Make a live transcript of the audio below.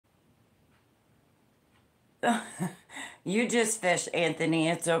You just fish, Anthony.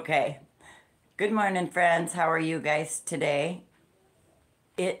 It's okay. Good morning, friends. How are you guys today?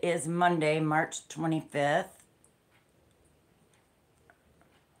 It is Monday, March 25th.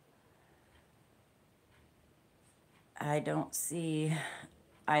 I don't see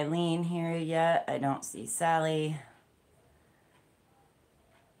Eileen here yet. I don't see Sally,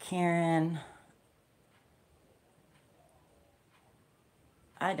 Karen.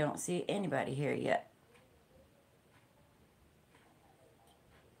 I don't see anybody here yet.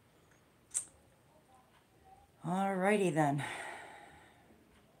 Alrighty then.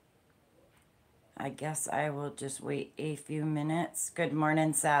 I guess I will just wait a few minutes. Good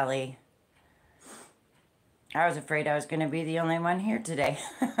morning, Sally. I was afraid I was going to be the only one here today.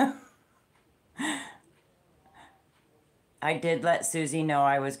 I did let Susie know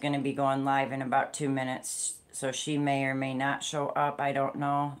I was going to be going live in about 2 minutes, so she may or may not show up. I don't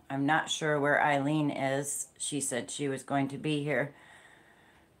know. I'm not sure where Eileen is. She said she was going to be here.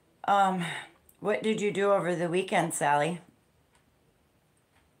 What did you do over the weekend, Sally?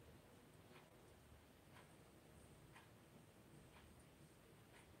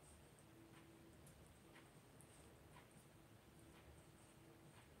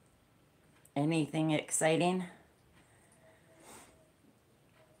 Anything exciting?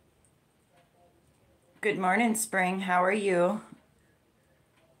 Good morning, Spring. How are you?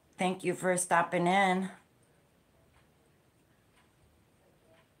 Thank you for stopping in.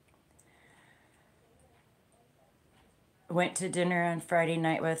 Went to dinner on Friday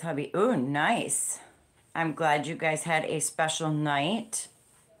night with hubby. Ooh, nice. I'm glad you guys had a special night.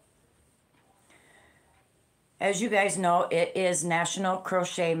 As you guys know, it is National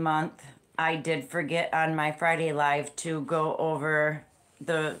Crochet Month. I did forget on my Friday Live to go over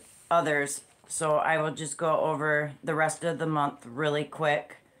the others, so I will just go over the rest of the month really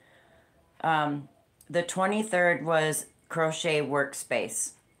quick. The 23rd was Crochet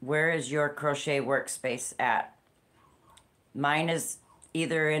Workspace. Where is your Crochet Workspace at? Mine is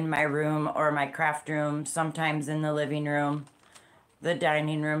either in my room or my craft room, sometimes in the living room, the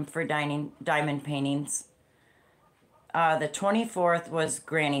dining room for diamond paintings. The 24th was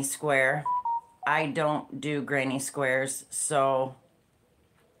Granny Square. I don't do granny squares, so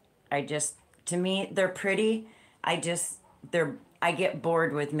to me, they're pretty. I get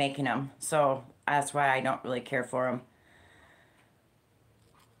bored with making them, so that's why I don't really care for them.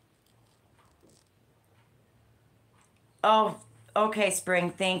 Oh, okay,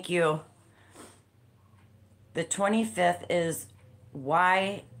 Spring, thank you. The 25th is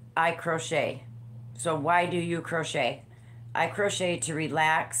why I crochet. So why do you crochet? I crochet to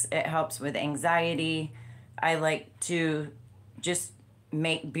relax. It helps with anxiety. I like to just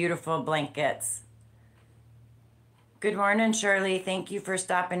make beautiful blankets. Good morning, Shirley. Thank you for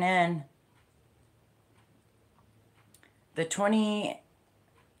stopping in. The 26th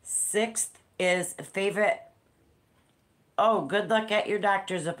is favorite. Oh, good luck at your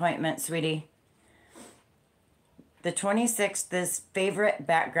doctor's appointment, sweetie. The 26th is favorite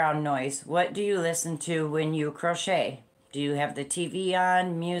background noise. What do you listen to when you crochet? Do you have the TV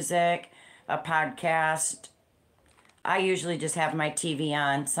on, music, a podcast? I usually just have my TV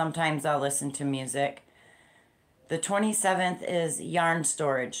on. Sometimes I'll listen to music. The 27th is yarn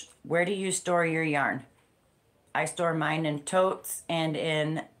storage. Where do you store your yarn? I store mine in totes and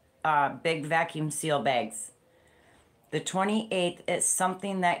in big vacuum seal bags. The 28th is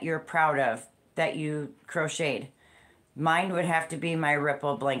something that you're proud of that you crocheted. Mine would have to be my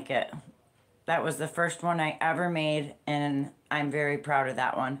ripple blanket. That was the first one I ever made, and I'm very proud of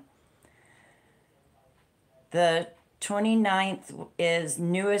that one. The 29th is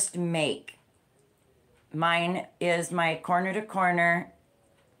newest make. Mine is my corner to corner.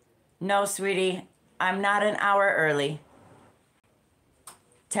 No, sweetie, I'm not an hour early.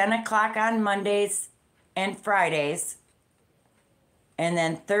 10 o'clock on Mondays and Fridays. And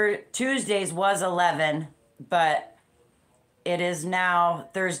then Tuesdays was 11, but it is now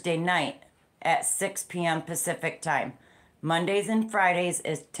Thursday night at 6 p.m. Pacific time. Mondays and Fridays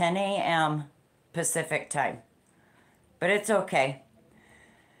is 10 a.m. Pacific time. But it's okay.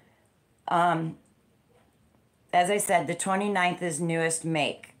 As I said, the 29th is newest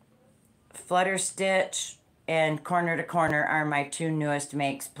make. Flutter Stitch and Corner to Corner are my two newest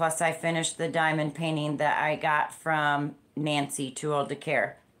makes. Plus I finished the diamond painting that I got from Nancy, Too Old to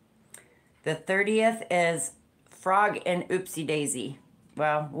Care. The 30th is Frog and Oopsie Daisy.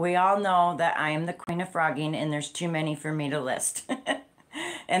 Well, we all know that I am the queen of frogging and there's too many for me to list.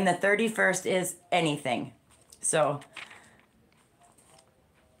 And the 31st is anything. So,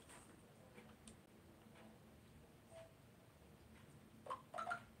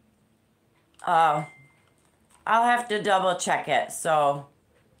 I'll have to double check it. So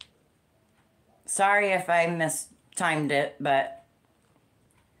sorry if I mistimed it, but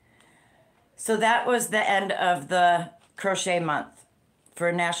so that was the end of the crochet month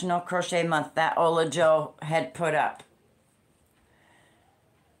for National Crochet Month that Ola Joe had put up.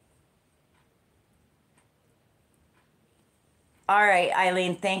 All right,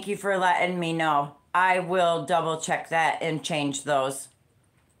 Eileen, thank you for letting me know. I will double check that and change those.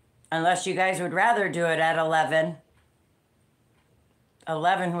 Unless you guys would rather do it at 11.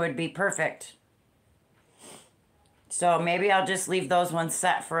 11 would be perfect. So maybe I'll just leave those ones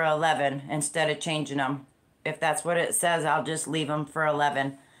set for 11 instead of changing them. If that's what it says, I'll just leave them for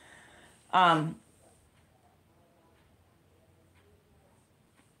 11.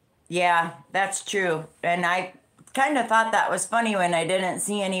 Yeah, that's true. And I kind of thought that was funny when I didn't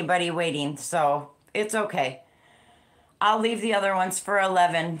see anybody waiting. So it's okay. I'll leave the other ones for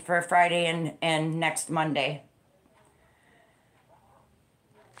 11 for Friday and next Monday.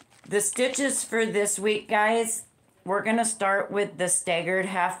 The stitches for this week, guys, we're going to start with the staggered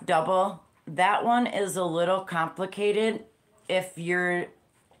half double. That one is a little complicated if you're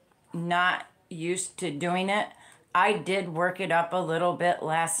not used to doing it. I did work it up a little bit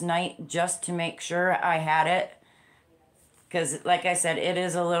last night just to make sure I had it. Because, like I said, it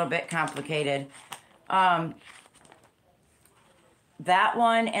is a little bit complicated. That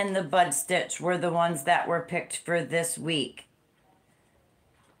one and the bud stitch were the ones that were picked for this week.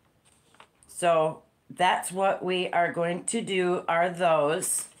 So that's what we are going to do, are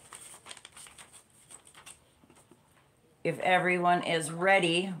those. If everyone is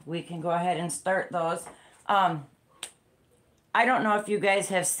ready, we can go ahead and start those. I don't know if you guys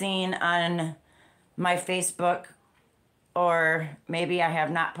have seen on my Facebook, or maybe I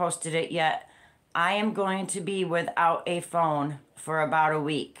have not posted it yet. I am going to be without a phone for about a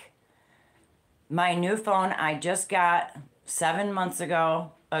week. My new phone I just got 7 months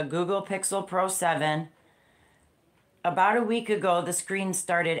ago, a Google Pixel Pro 7. About a week ago, the screen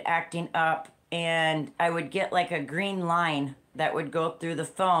started acting up and I would get like a green line that would go through the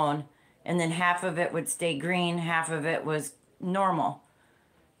phone, and then half of it would stay green, half of it was normal.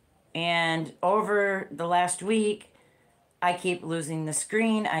 And over the last week, I keep losing the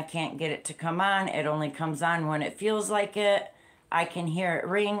screen. I can't get it to come on. It only comes on when it feels like it. I can hear it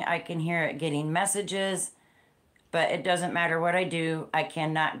ring. I can hear it getting messages. But it doesn't matter what I do. I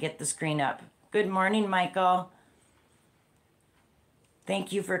cannot get the screen up. Good morning, Michael.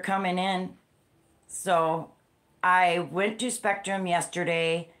 Thank you for coming in. So I went to Spectrum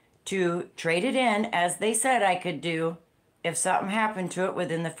yesterday to trade it in, as they said I could do if something happened to it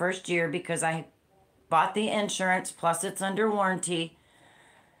within the first year, because I bought the insurance, plus it's under warranty.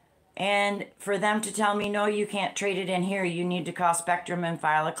 And for them to tell me, no, you can't trade it in here, you need to call Spectrum and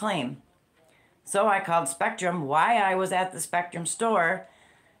file a claim. So I called Spectrum while I was at the Spectrum store,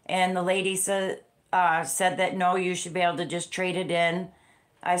 and the lady said that no, you should be able to just trade it in.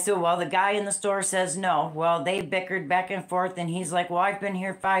 I said, well, the guy in the store says no. Well, they bickered back and forth, and he's like, well, I've been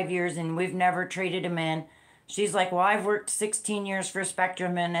here 5 years and we've never traded him in. She's like, well, I've worked 16 years for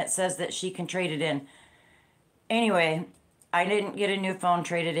Spectrum and it says that she can trade it in. Anyway, I didn't get a new phone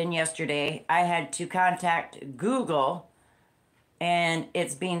traded in yesterday. I had to contact Google, and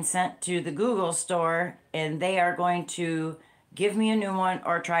it's being sent to the Google store, and they are going to give me a new one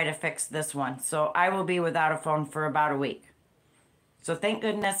or try to fix this one. So I will be without a phone for about a week. So thank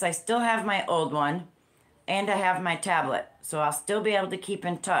goodness I still have my old one, and I have my tablet. So I'll still be able to keep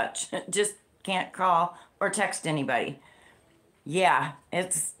in touch. Just can't call or text anybody. Yeah,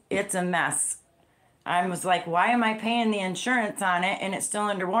 it's a mess. I was like, why am I paying the insurance on it and it's still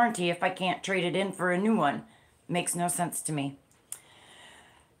under warranty if I can't trade it in for a new one? Makes no sense to me.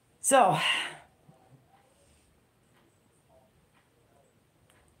 So,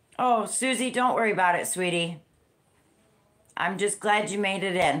 oh, Susie, don't worry about it, sweetie. I'm just glad you made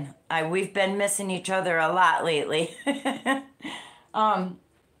it in. We've been missing each other a lot lately. The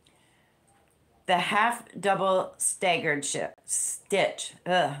half double staggered stitch.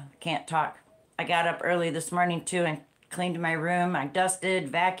 Ugh, can't talk. I got up early this morning too and cleaned my room. I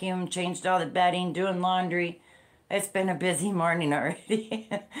dusted, vacuumed, changed all the bedding, doing laundry. It's been a busy morning already.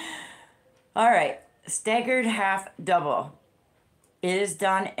 All right, staggered half double. It is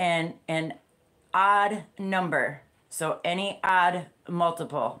done in an odd number, so any odd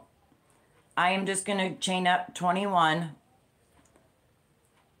multiple. I am just going to chain up 21.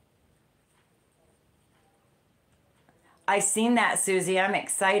 I seen that, Susie. I'm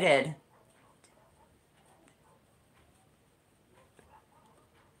excited.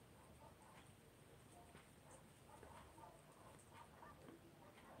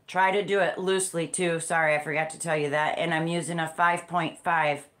 Try to do it loosely too. Sorry, I forgot to tell you that. And I'm using a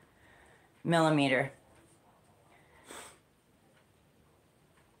 5.5 millimeter.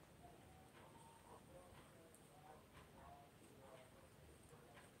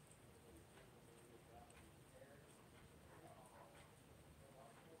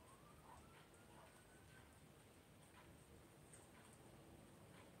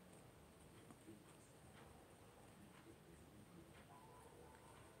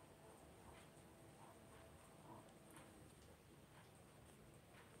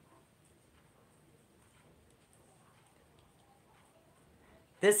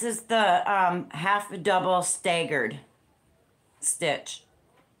 This is the half double staggered stitch.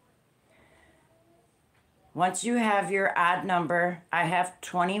 Once you have your odd number, I have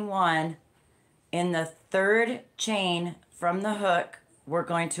 21. In the third chain from the hook, we're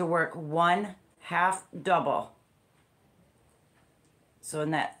going to work one half double. So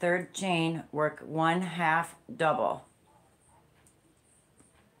in that third chain, work one half double.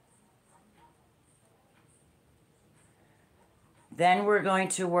 Then we're going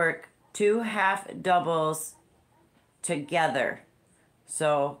to work two half doubles together.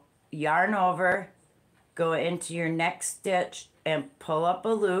 So yarn over, go into your next stitch and pull up a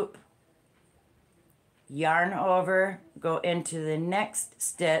loop. Yarn over, go into the next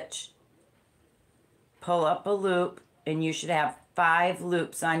stitch, pull up a loop, and you should have 5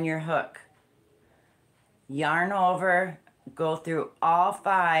 loops on your hook. Yarn over, go through all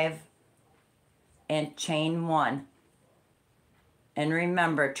 5 and chain 1. And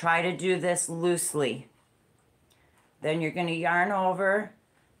remember, try to do this loosely. Then you're going to yarn over,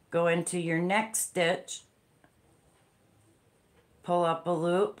 go into your next stitch, pull up a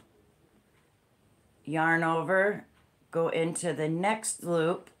loop, yarn over, go into the next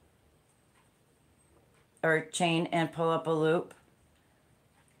loop, or chain and pull up a loop,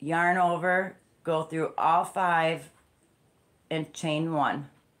 yarn over, go through all 5 and chain 1.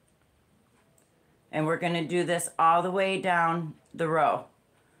 And we're going to do this all the way down the row.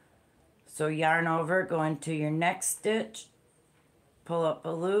 So yarn over, go into your next stitch, pull up a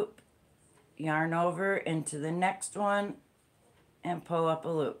loop, yarn over into the next one, and pull up a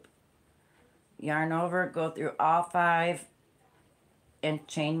loop. Yarn over, go through all 5, and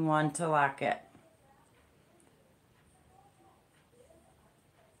chain 1 to lock it.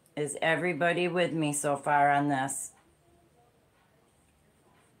 Is everybody with me so far on this?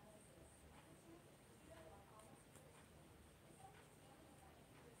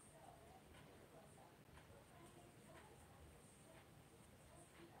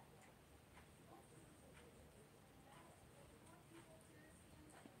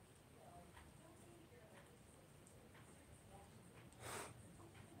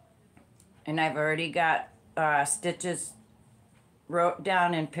 And I've already got stitches wrote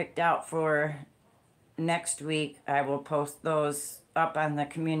down and picked out for next week. I will post those up on the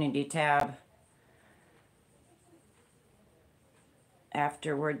community tab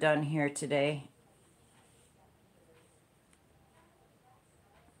after we're done here today.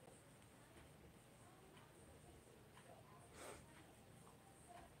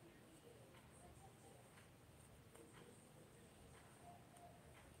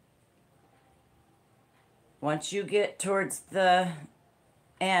 Once you get towards the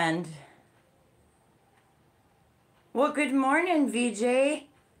end. Well, good morning, VJ.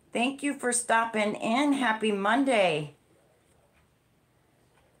 Thank you for stopping in. Happy Monday.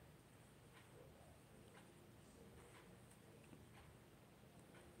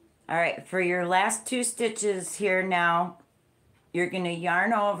 All right, for your last 2 stitches here now, you're going to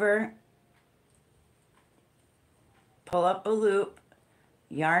yarn over, pull up a loop,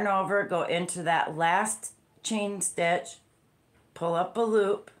 yarn over, go into that last chain stitch, pull up a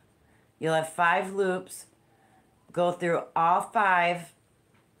loop. You'll have 5 loops. Go through all 5,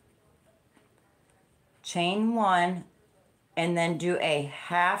 chain 1, and then do a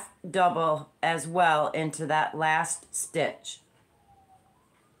half double as well into that last stitch.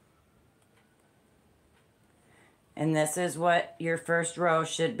 And this is what your first row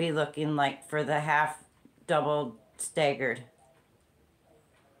should be looking like for the half double staggered.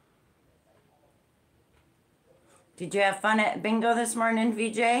 Did you have fun at bingo this morning,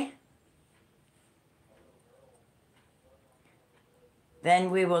 VJ? Then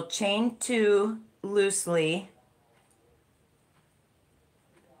we will chain 2 loosely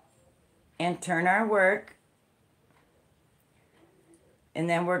and turn our work. And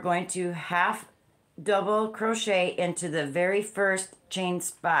then we're going to half double crochet into the very first chain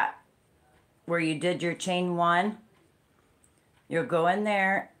spot where you did your chain 1. You'll go in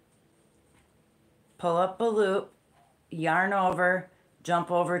there, pull up a loop, yarn over,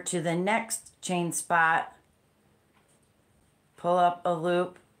 jump over to the next chain spot, pull up a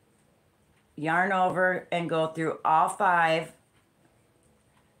loop, yarn over and go through all 5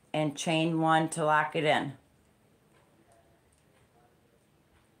 and chain 1 to lock it in.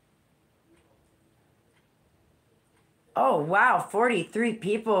 Oh wow, 43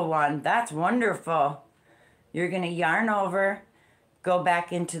 people won. That's wonderful. You're going to yarn over, go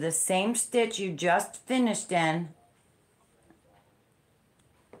back into the same stitch you just finished in,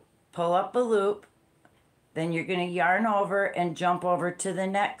 pull up a loop, then you're going to yarn over and jump over to the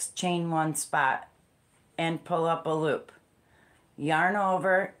next chain 1 spot and pull up a loop. Yarn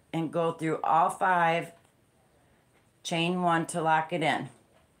over and go through all 5, chain 1 to lock it in.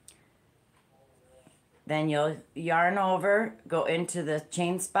 Then you'll yarn over, go into the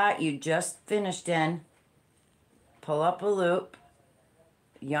chain spot you just finished in, pull up a loop,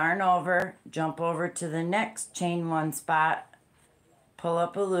 yarn over, jump over to the next chain 1 spot, pull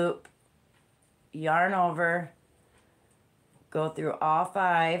up a loop, yarn over, go through all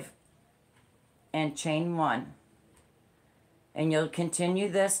 5 and chain 1. And you'll continue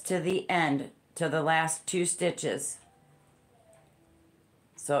this to the end, to the last 2 stitches.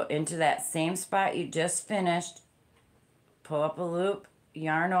 So into that same spot you just finished, pull up a loop,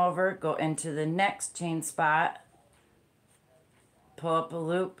 yarn over, go into the next chain spot, pull up a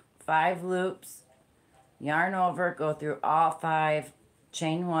loop, 5 loops, yarn over, go through all 5,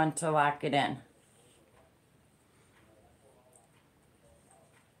 chain 1 to lock it in.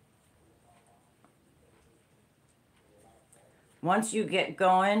 Once you get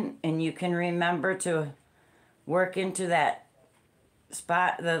going and you can remember to work into that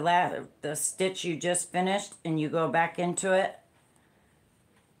spot, the stitch you just finished, and you go back into it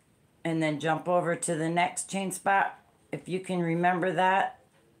and then jump over to the next chain spot, if you can remember that,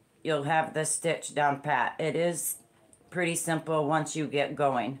 you'll have the stitch down pat. It is pretty simple once you get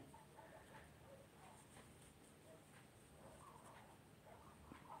going.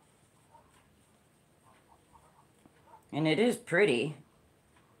 And it is pretty.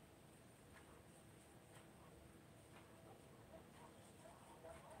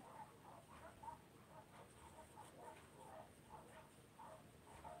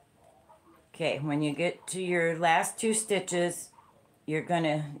 Okay, when you get to your last 2 stitches, you're going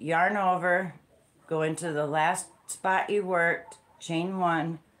to yarn over, go into the last spot you worked, chain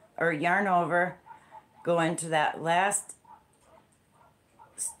 1, or yarn over, go into that last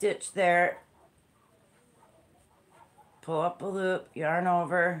stitch there, pull up a loop, yarn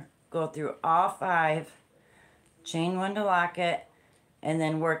over, go through all 5, chain 1 to lock it, and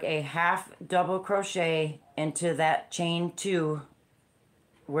then work a half double crochet into that chain 2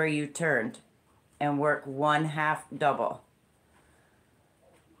 where you turned, and work 1 half double.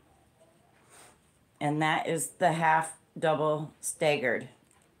 And that is the half double staggered.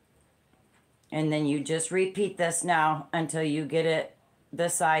 And then you just repeat this now until you get it the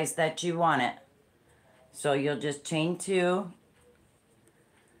size that you want it. So you'll just chain 2,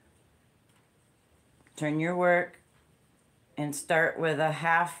 turn your work, and start with a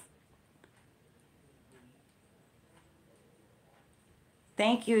half.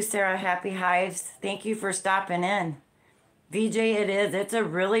 Thank you, Sarah Happy Hives. Thank you for stopping in. VJ, it's a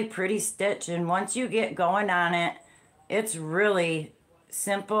really pretty stitch, and once you get going on it, it's really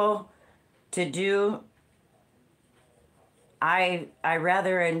simple to do. I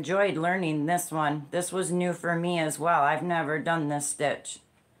rather enjoyed learning this one. This was new for me as well. I've never done this stitch.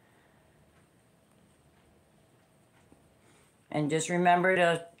 And just remember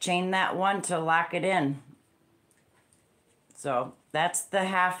to chain that 1 to lock it in. So that's the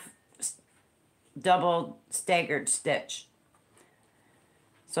half double staggered stitch.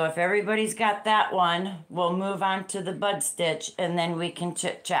 So if everybody's got that one, we'll move on to the bud stitch, and then we can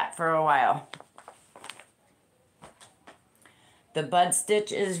chit chat for a while. The bud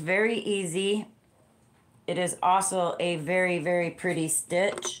stitch is very easy. It is also a very, very pretty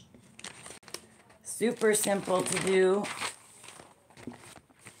stitch. Super simple to do.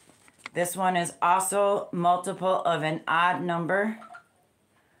 This one is also multiple of an odd number.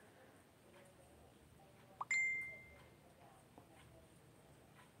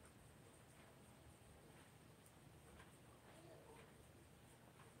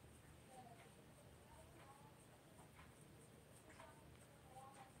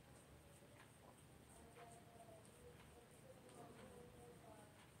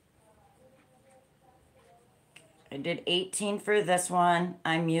 I did 18 for this one.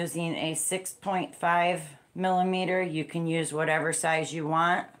 I'm using a 6.5 millimeter. You can use whatever size you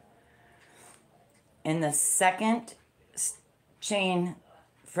want. In the second chain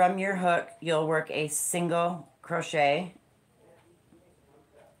from your hook, you'll work a single crochet.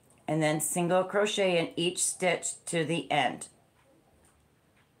 and then single crochet in each stitch to the end.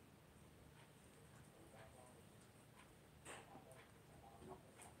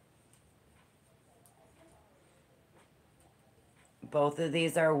 Both of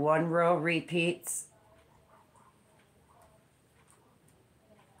these are 1 row repeats.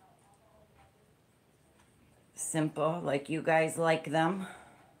 Simple, like you guys like them.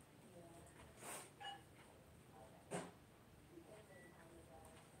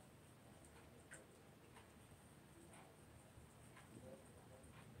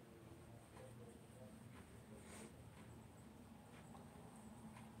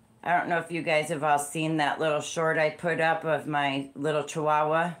 I don't know if you guys have all seen that little short I put up of my little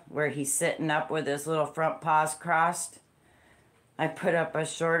Chihuahua where he's sitting up with his little front paws crossed. I put up a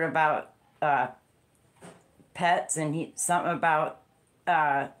short about pets, and something about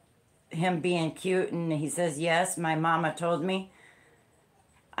him being cute, and he says, yes, my mama told me.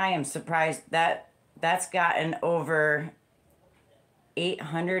 I am surprised that's gotten over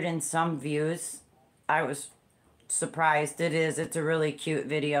 800 and some views. I was surprised. It's a really cute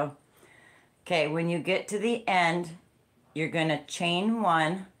video. Okay, when you get to the end, you're going to chain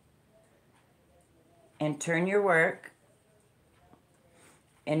 1 and turn your work,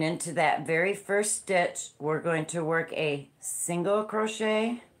 and into that very first stitch we're going to work a single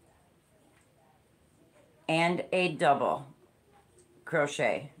crochet and a double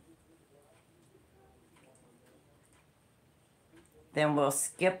crochet. Then we'll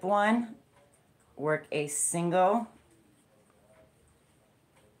skip 1, work a single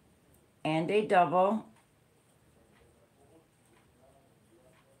and a double,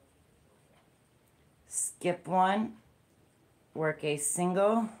 skip 1, work a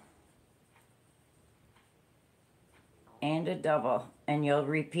single and a double, and you'll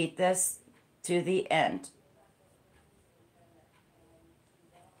repeat this to the end.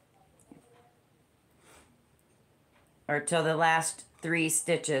 Or till the last 3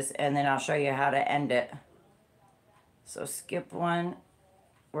 stitches, and then I'll show you how to end it. So skip 1,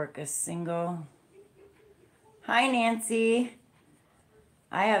 work a single. Hi Nancy.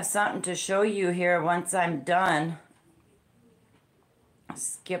 I have something to show you here once I'm done.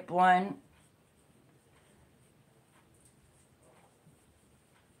 Skip 1.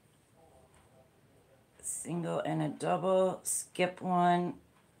 Single and a double, skip 1,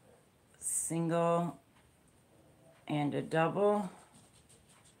 single and a double,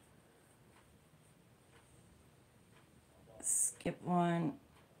 skip 1,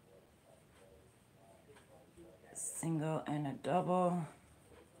 single and a double.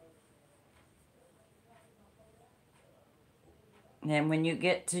 And when you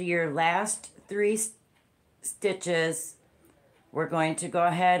get to your last 3 stitches, we're going to go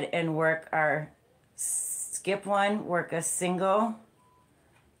ahead and work our skip 1, work a single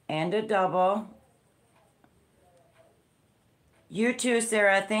and a double. You too,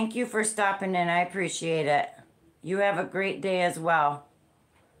 Sarah. Thank you for stopping in. I appreciate it. You have a great day as well.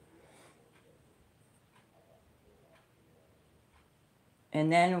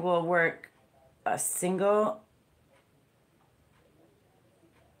 And then we'll work a single,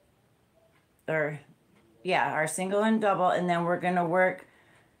 our single and double, and then we're going to work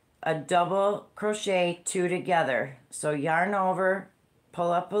a double crochet 2 together. So yarn over,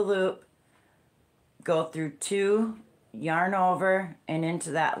 pull up a loop, go through 2, yarn over, and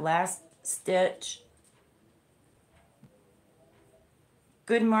into that last stitch.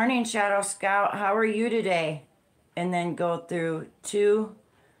 Good morning, Shadow Scout. How are you today? And then go through 2,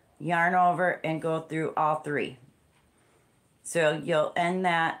 yarn over, and go through all 3. So you'll end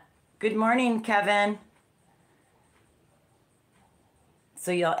that. Good morning, Kevin.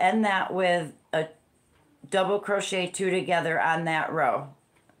 So you'll end that with a double crochet 2 together on that row.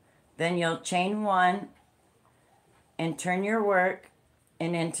 Then you'll chain 1 and turn your work,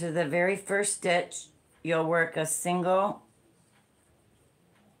 and into the very first stitch you'll work a single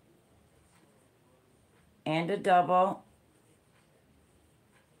and a double.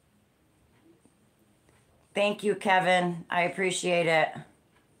 Thank you, Kevin. I appreciate it.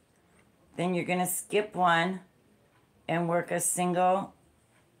 Then you're going to skip 1 and work a single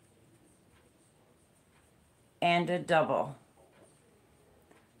and a double.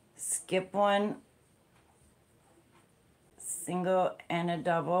 Skip 1, single and a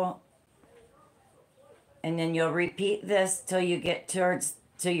double, and then you'll repeat this till you get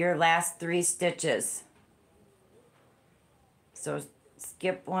to your last 3 stitches. So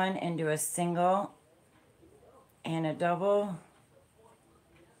skip 1 and do a single and a double,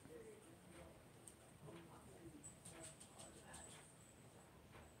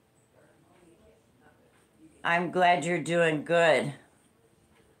 I'm glad you're doing good.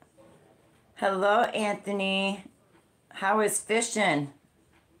 Hello, Anthony. How is fishing?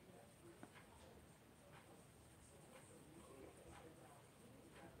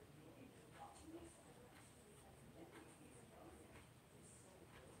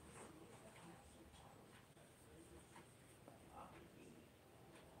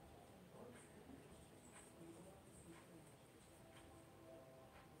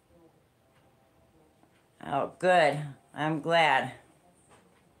 Oh, good. I'm glad.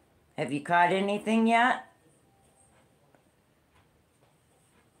 Have you caught anything yet?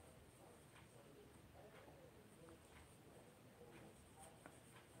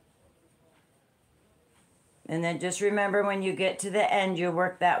 And then just remember, when you get to the end, you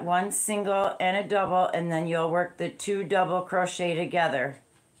work that one single and a double, and then you'll work the 2 double crochet together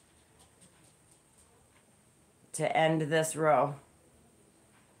to end this row.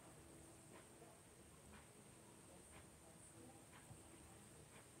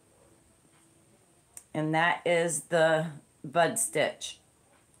 And that is the bud stitch,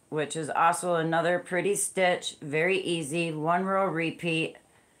 which is also another pretty stitch. Very easy, 1 row repeat,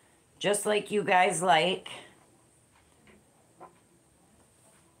 just like you guys like.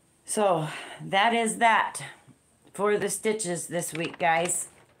 So that is that for the stitches this week, guys.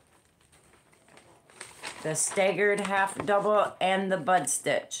 The staggered half double and the bud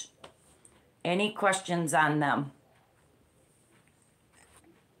stitch. Any questions on them?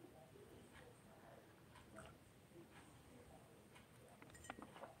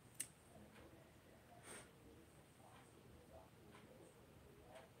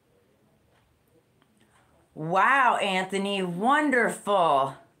 Wow, Anthony,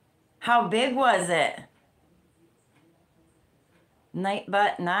 wonderful. How big was it?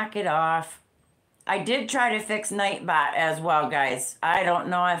 Nightbot, knock it off. I did try to fix Nightbot as well, guys. I don't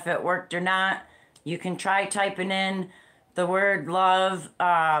know if it worked or not. You can try typing in the word love,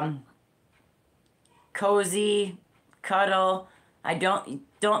 cozy, cuddle. I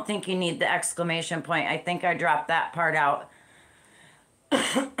don't think you need the exclamation point. I think I dropped that part out.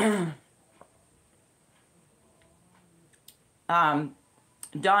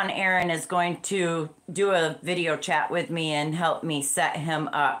 Dawn Aaron is going to do a video chat with me and help me set him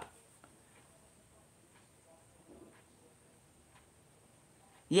up.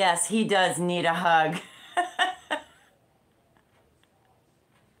 Yes, he does need a hug.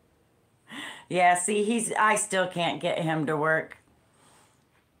 Yeah, see, I still can't get him to work.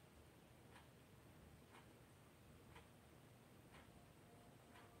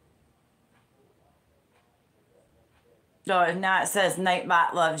 So if not, it says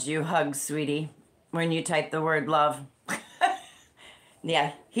Nightbot loves you. Hugs, sweetie, when you type the word love.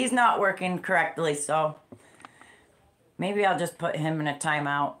 Yeah, he's not working correctly, so maybe I'll just put him in a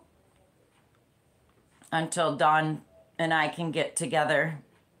timeout until Dawn and I can get together.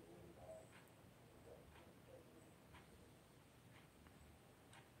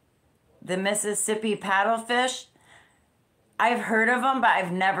 The Mississippi paddlefish, I've heard of them, but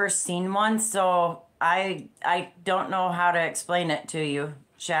I've never seen one, so I don't know how to explain it to you,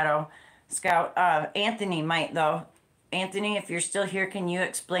 Shadow Scout. Anthony might, though. Anthony, if you're still here, can you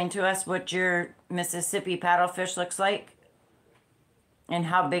explain to us what your Mississippi paddlefish looks like and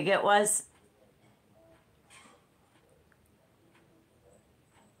how big it was?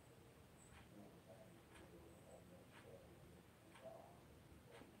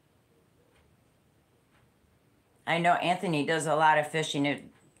 I know Anthony does a lot of fishing.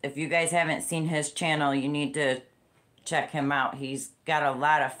 If you guys haven't seen his channel, you need to check him out. He's got a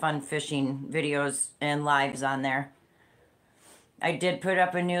lot of fun fishing videos and lives on there. I did put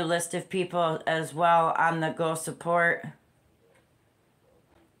up a new list of people as well on the Go Support.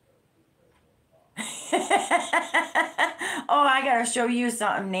 Oh, I gotta show you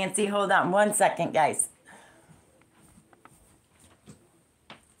something, Nancy. Hold on 1 second, guys.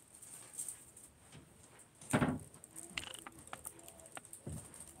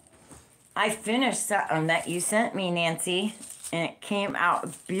 I finished something that you sent me, Nancy, and it came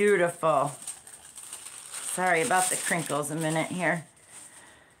out beautiful. Sorry about the crinkles a minute here.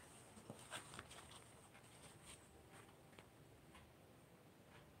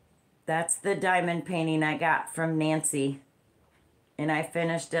 That's the diamond painting I got from Nancy, and I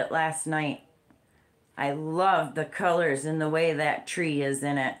finished it last night. I love the colors and the way that tree is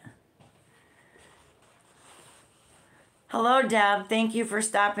in it. Hello, Deb. Thank you for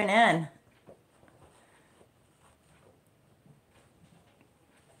stopping in.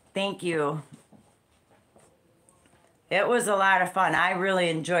 Thank you. It was a lot of fun. I really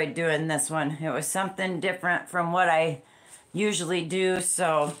enjoyed doing this one. It was something different from what I usually do,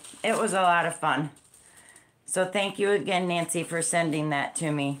 so it was a lot of fun. So thank you again, Nancy, for sending that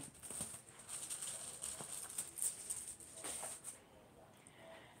to me.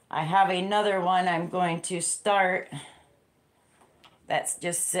 I have another one I'm going to start that's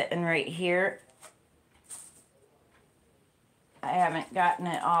just sitting right here. I haven't gotten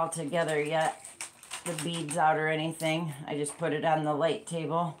it all together yet, the beads out or anything. I just put it on the light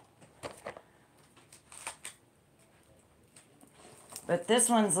table. But this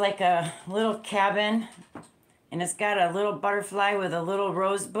one's like a little cabin, and it's got a little butterfly with a little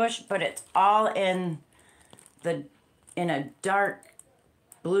rose bush, but it's all in a dark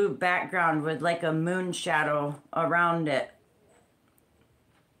blue background with like a moon shadow around it.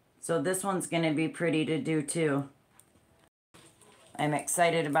 So this one's going to be pretty to do too. I'm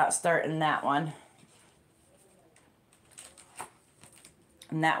excited about starting that one.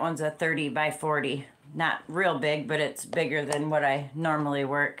 And that one's a 30 by 40. Not real big, but it's bigger than what I normally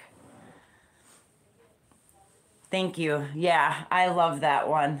work. Thank you. Yeah, I love that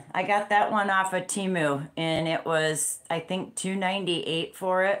one. I got that one off of Temu, and it was, I think, $2.98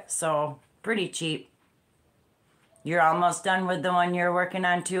 for it, so pretty cheap. You're almost done with the one you're working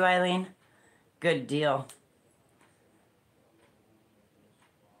on too, Eileen? Good deal.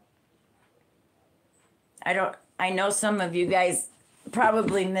 I know some of you guys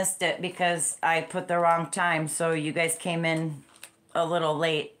probably missed it because I put the wrong time, so you guys came in a little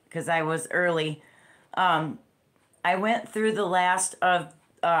late because I was early. I went through the last of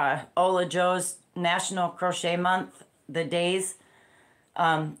Ola Joe's National Crochet Month, the days.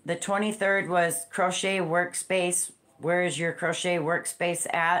 The 23rd was Crochet Workspace. Where is your crochet workspace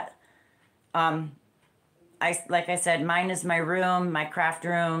at? Like I said, mine is my room, my craft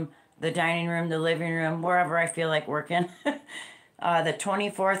room, the dining room, the living room, wherever I feel like working. The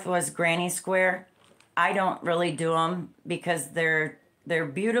 24th was Granny Square. I don't really do them because they're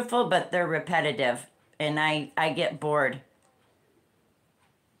beautiful, but they're repetitive, and I get bored.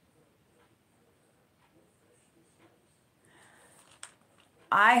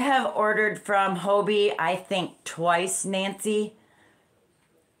 I have ordered from Hobbii, I think twice, Nancy,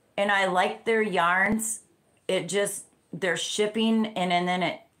 and I like their yarns. Their shipping, and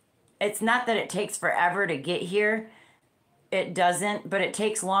then it's not that it takes forever to get here. It doesn't, but it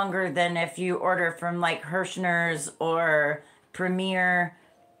takes longer than if you order from like Hirschner's or Premier.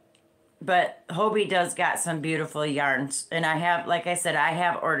 But Hobbii does got some beautiful yarns, and I have, like I said, I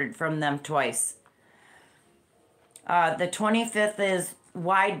have ordered from them twice. The 25th is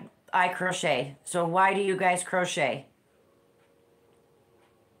Why I Crochet. So why do you guys crochet?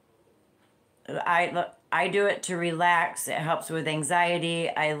 I do it to relax. It helps with anxiety.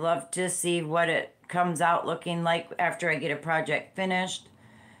 I love to see what it comes out looking like after I get a project finished.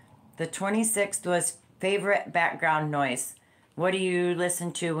 The 26th was favorite background noise. What do you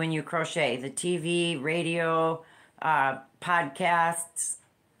listen to when you crochet? The TV, radio, podcasts?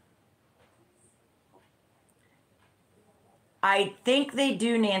 I think they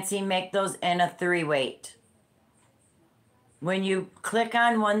do, Nancy, make those in a 3-weight. When you click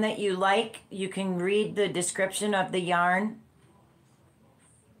on one that you like, you can read the description of the yarn.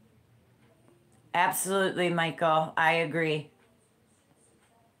 Absolutely, Michael. I agree.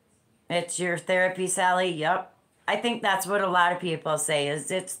 It's your therapy, Sally? Yep. I think that's what a lot of people say, is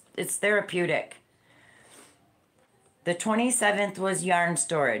it's therapeutic. The 27th was yarn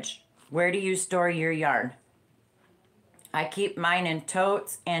storage. Where do you store your yarn? I keep mine in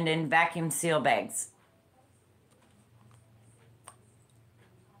totes and in vacuum seal bags.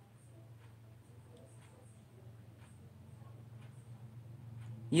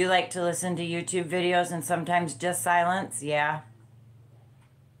 You like to listen to YouTube videos and sometimes just silence? Yeah.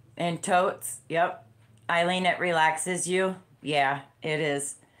 In totes? Yep. Eileen, it relaxes you? Yeah, it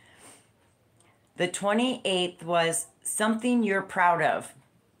is. The 28th was something you're proud of.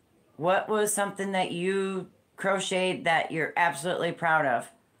 What was something that you crocheted that you're absolutely proud of?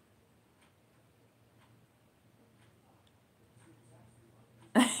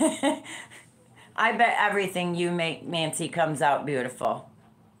 I bet everything you make, Nancy, comes out beautiful.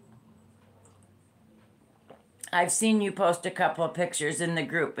 I've seen you post a couple of pictures in the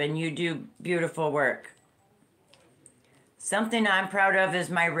group, and you do beautiful work. Something I'm proud of is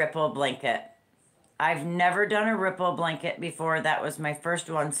my ripple blanket. I've never done a ripple blanket before. That was my first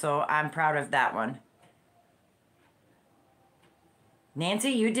one, so I'm proud of that one. Nancy,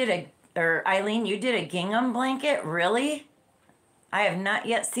 Eileen, you did a gingham blanket? Really? I have not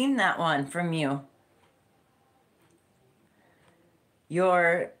yet seen that one from you.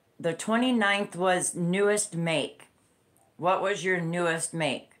 The 29th was newest make. What was your newest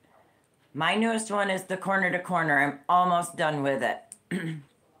make? My newest one is the corner to corner. I'm almost done with it.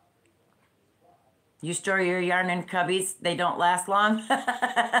 You store your yarn in cubbies? They don't last long?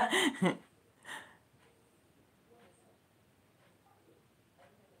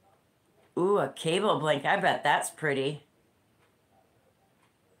 Ooh, a cable blanket. I bet that's pretty.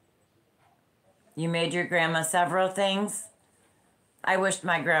 You made your grandma several things? I wished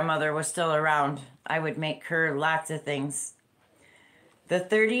my grandmother was still around. I would make her lots of things. The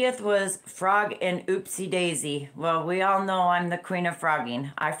 30th was Frog and Oopsie Daisy. Well, we all know I'm the queen of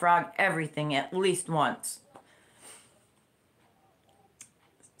frogging. I frog everything at least once.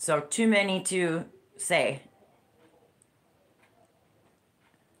 So too many to say.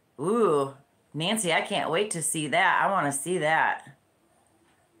 Ooh, Nancy, I can't wait to see that. I want to see that.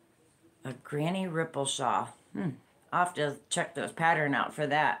 A Granny Ripple shawl. I'll have to check those pattern out for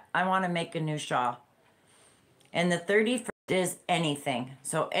that. I want to make a new shawl. And the 31st is anything.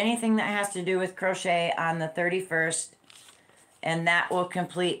 So anything that has to do with crochet on the 31st. And that will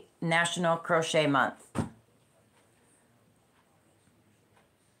complete National Crochet Month.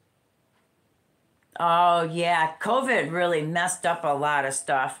 Oh, yeah. COVID really messed up a lot of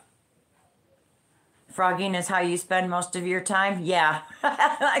stuff. Frogging is how you spend most of your time? Yeah.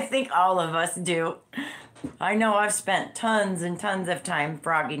 I think all of us do. I know I've spent tons and tons of time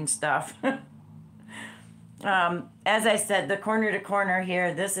frogging stuff. As I said, the corner to corner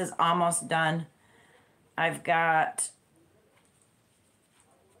here, this is almost done. I've got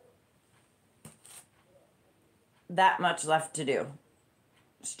that much left to do,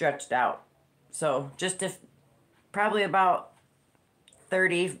 stretched out. So just probably about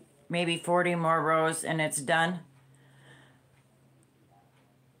 30, maybe 40 more rows and it's done.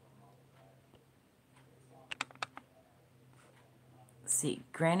 Let's see,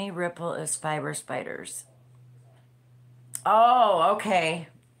 Granny Ripple is Fiber Spiders. Oh, okay.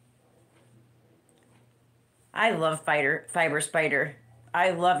 I love Fiber Spider.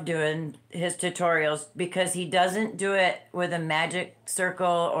 I love doing his tutorials because he doesn't do it with a magic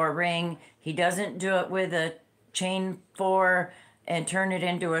circle or ring. He doesn't do it with a chain 4 and turn it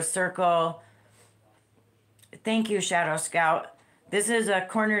into a circle. Thank you, Shadow Scout. This is a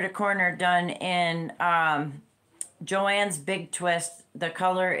corner to corner done in Joann's Big Twist. The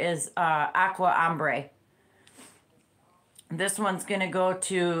color is Aqua Ombre. This one's going to go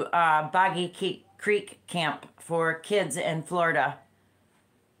to Boggy Creek Camp for kids in Florida.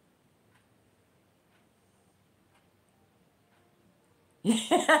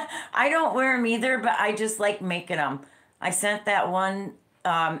 I don't wear them either, but I just like making them. I sent that one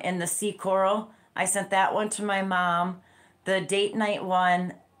in the sea coral. I sent that one to my mom. The date night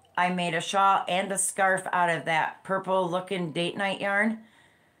one, I made a shawl and a scarf out of that purple looking date night yarn.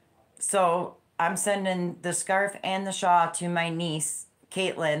 So I'm sending the scarf and the shawl to my niece,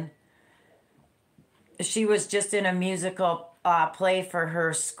 Caitlin. She was just in a musical play for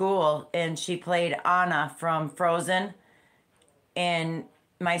her school, and she played Anna from Frozen. And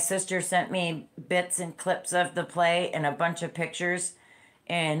my sister sent me bits and clips of the play and a bunch of pictures.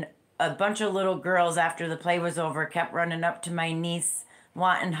 And a bunch of little girls, after the play was over, kept running up to my niece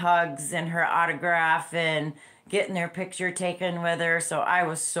wanting hugs and her autograph and getting their picture taken with her. So I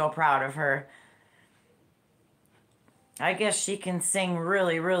was so proud of her. I guess she can sing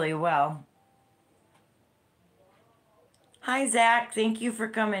really, really well. Hi, Zach. Thank you for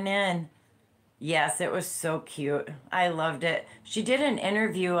coming in. Yes, it was so cute. I loved it. She did an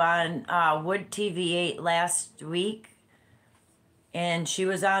interview on Wood TV8 last week, and she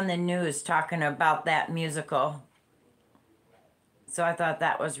was on the news talking about that musical. So I thought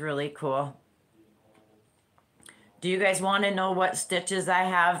that was really cool. Do you guys want to know what stitches I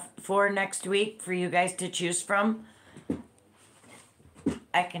have for next week for you guys to choose from?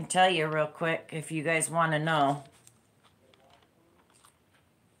 I can tell you real quick if you guys want to know.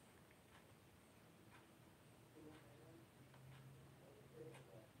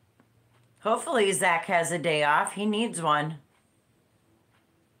 Hopefully Zach has a day off. He needs one.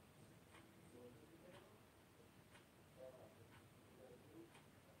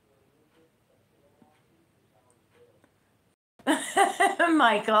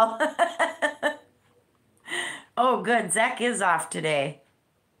 Michael. Oh, good. Zach is off today.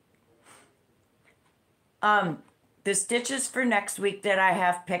 The stitches for next week that I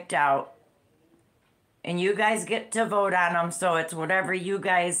have picked out, and you guys get to vote on them, so it's whatever you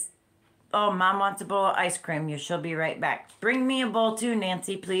guys... Oh, Mom wants a bowl of ice cream. She'll be right back. Bring me a bowl too,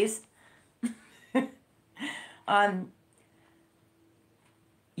 Nancy, please.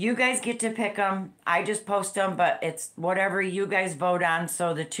 You guys get to pick them. I just post them, but it's whatever you guys vote on.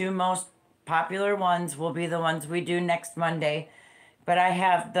 So the 2 most popular ones will be the ones we do next Monday. But I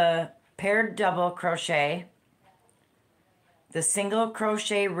have the paired double crochet, the single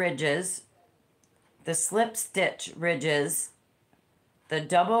crochet ridges, the slip stitch ridges, the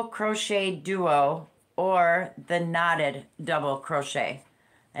double crochet duo, or the knotted double crochet.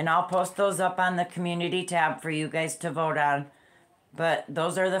 And I'll post those up on the community tab for you guys to vote on. But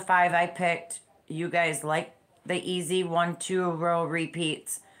those are the 5 I picked. You guys like the easy 1-2 row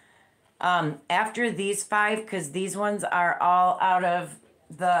repeats. After these 5, because these ones are all out of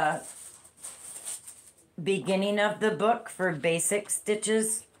the beginning of the book for basic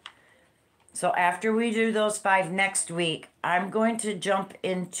stitches. So after we do those 5 next week, I'm going to jump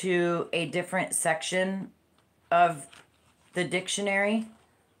into a different section of the dictionary.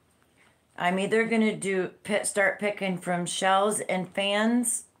 I'm either going to start picking from shells and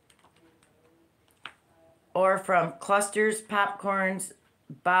fans, or from clusters, popcorns,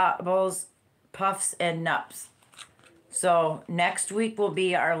 baubles, puffs, and nups. So next week will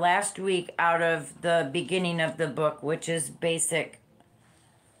be our last week out of the beginning of the book, which is basic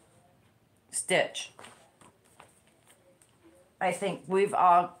stitch. I think we've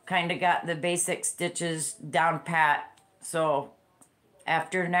all kind of got the basic stitches down pat. So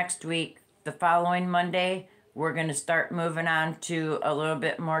after next week, the following Monday, we're going to start moving on to a little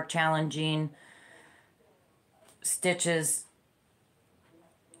bit more challenging stitches.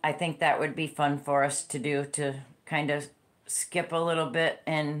 I think that would be fun for us to do, to kind of skip a little bit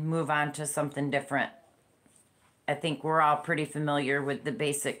and move on to something different. I think we're all pretty familiar with the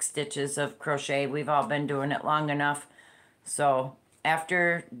basic stitches of crochet. We've all been doing it long enough. So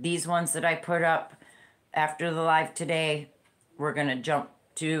after these ones that I put up after the live today, we're going to jump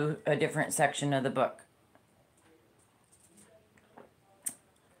to a different section of the book.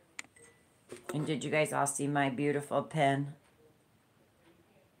 And did you guys all see my beautiful pen?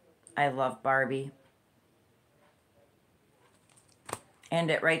 I love Barbie. And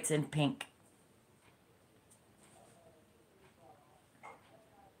it writes in pink.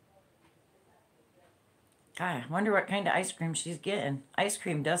 God, I wonder what kind of ice cream she's getting. Ice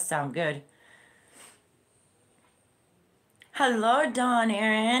cream does sound good. Hello, Dawn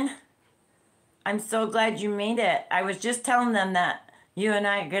Erin. I'm so glad you made it. I was just telling them that you and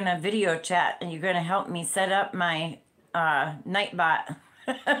I are going to video chat and you're going to help me set up my Nightbot.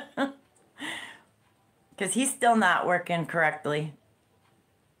 Because he's still not working correctly.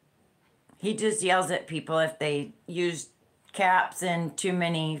 He just yells at people if they use caps and too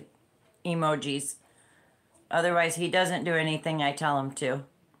many emojis. Otherwise, he doesn't do anything I tell him to.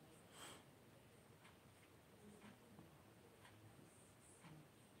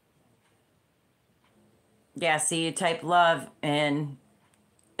 Yeah, see, you type love and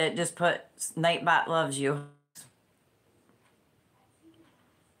it just puts Nightbot loves you.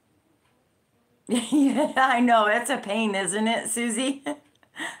 Yeah, I know. It's a pain, isn't it, Susie?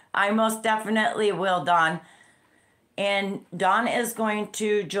 I most definitely will, Dawn. And Dawn is going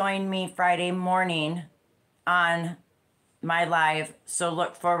to join me Friday morning on my live. So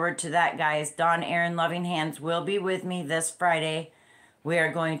look forward to that, guys. Dawn Erin Loving Hands will be with me this Friday. We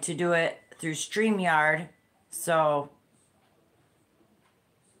are going to do it through StreamYard. So,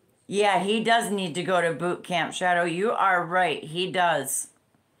 yeah, he does need to go to boot camp, Shadow. You are right. He does.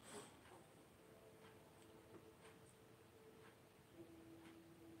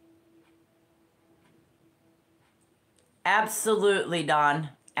 Absolutely,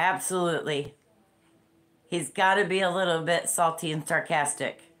 Dawn. Absolutely. He's got to be a little bit salty and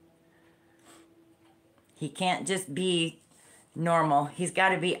sarcastic. He can't just be normal. He's got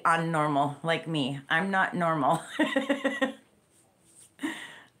to be unnormal, like me. I'm not normal.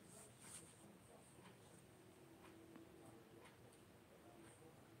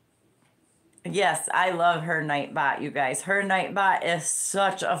 Yes, I love her Nightbot, you guys. Her Nightbot is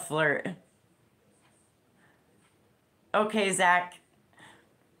such a flirt. Okay, Zach.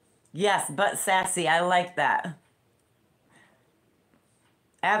 Yes, but sassy. I like that.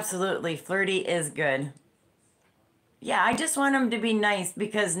 Absolutely. Flirty is good. Yeah, I just want him to be nice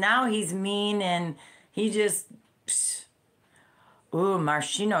because now he's mean and he just... Psh. Ooh,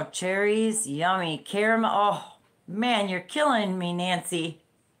 maraschino cherries. Yummy. Caramel. Oh, man, you're killing me, Nancy.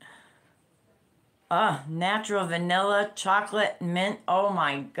 Natural vanilla, chocolate, mint. Oh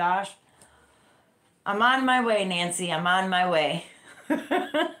my gosh. I'm on my way, Nancy. I'm on my way.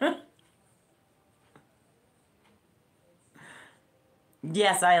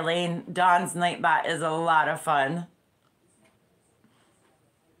 Yes, Eileen. Dawn's Nightbot is a lot of fun.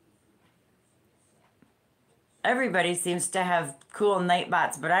 Everybody seems to have cool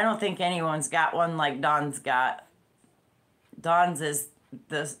Nightbots, but I don't think anyone's got one like Dawn's got. Dawn's is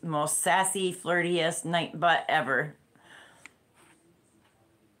the most sassy, flirtiest Nightbot ever.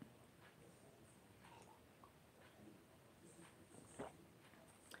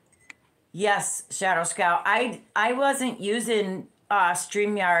 Yes, Shadow Scout. I wasn't using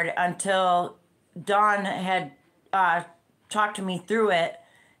StreamYard until Dawn had talked to me through it,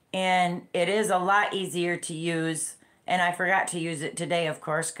 And it is a lot easier to use. And I forgot to use it today, of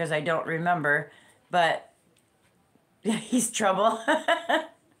course, because I don't remember. But he's trouble.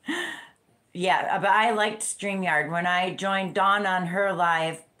 Yeah, but I liked StreamYard. When I joined Dawn on her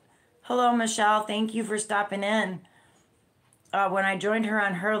live, hello, Michelle. Thank you for stopping in. When I joined her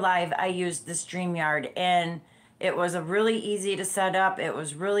on her live, I used the StreamYard, and it was a really easy to set up. It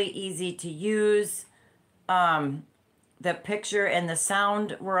was really easy to use. The picture and the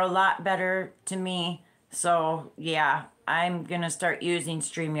sound were a lot better to me. So yeah, I'm gonna start using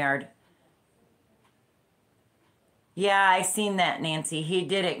StreamYard. Yeah, I seen that, Nancy. He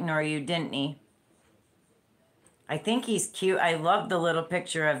did ignore you, didn't he? I think he's cute. I love the little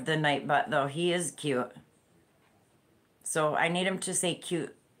picture of the Nightbutt, though. He is cute. So I need him to say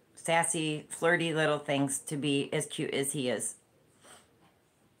cute, sassy, flirty little things to be as cute as he is.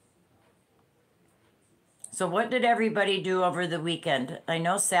 So what did everybody do over the weekend? I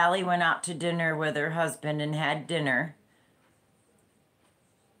know Sally went out to dinner with her husband and had dinner.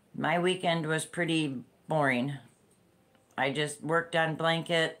 My weekend was pretty boring. I just worked on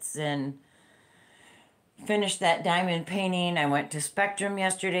blankets and finished that diamond painting. I went to Spectrum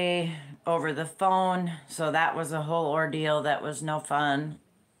yesterday over the phone, so that was a whole ordeal. That was no fun.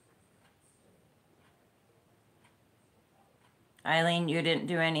 Eileen, you didn't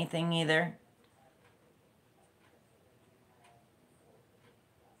do anything either?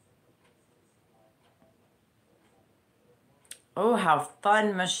 Oh, how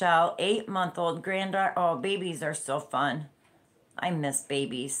fun, Michelle. 8-month-old granddaughter. Oh, babies are so fun. I miss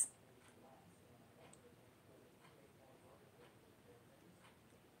babies.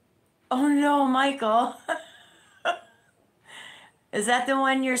 Oh no, Michael. Is that the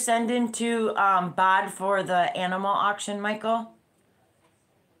one you're sending to Bod for the animal auction, Michael?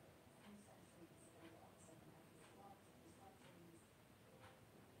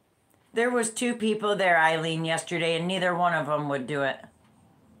 There was 2 people there, Eileen, yesterday, and neither one of them would do it.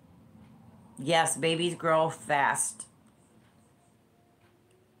 Yes, babies grow fast.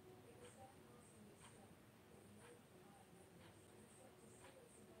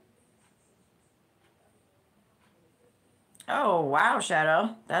 Oh, wow,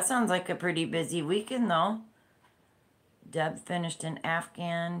 Shadow. That sounds like a pretty busy weekend, though. Deb finished an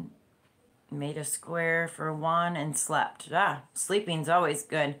Afghan, made a square for one, and slept. Ah, sleeping's always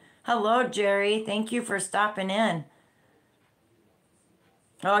good. Hello, Jerry. Thank you for stopping in.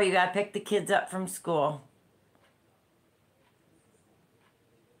 Oh, you gotta pick the kids up from school.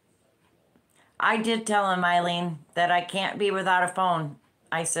 I did tell him, Eileen, that I can't be without a phone.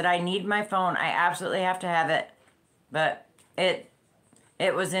 I said I need my phone. I absolutely have to have it. But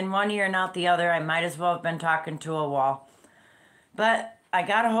it was in one ear and out the other. I might as well have been talking to a wall. But I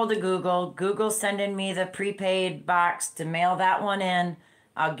got a hold of Google. Google's sending me the prepaid box to mail that one in.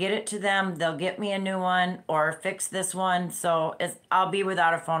 I'll get it to them. They'll get me a new one or fix this one. So I'll be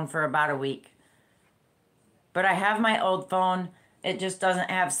without a phone for about a week. But I have my old phone. It just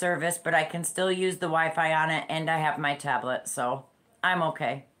doesn't have service, but I can still use the Wi-Fi on it, and I have my tablet, so I'm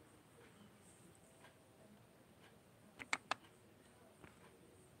okay.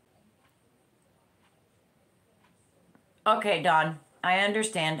 Okay, Dawn, I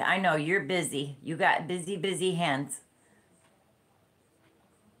understand. I know you're busy. You got busy, busy hands.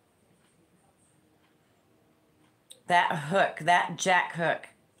 That hook, that jack hook.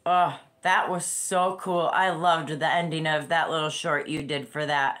 Oh, that was so cool. I loved the ending of that little short you did for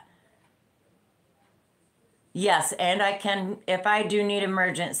that. Yes, and I can, if I do need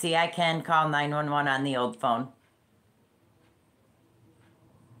emergency, I can call 911 on the old phone.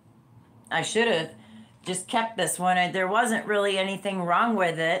 I should have just kept this one. There wasn't really anything wrong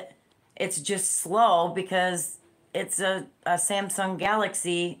with it. It's just slow because it's a Samsung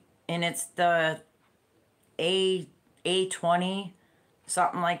Galaxy and it's the A20,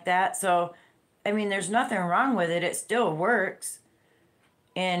 something like that. So, I mean, there's nothing wrong with it. It still works.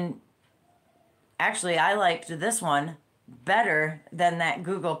 And actually, I liked this one better than that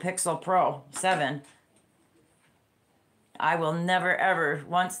Google Pixel Pro 7. I will never ever,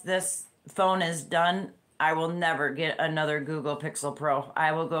 once this phone is done, I will never get another Google Pixel Pro.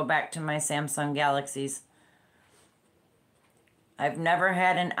 I will go back to my Samsung Galaxies. I've never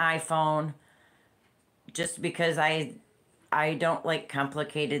had an iPhone just because I don't like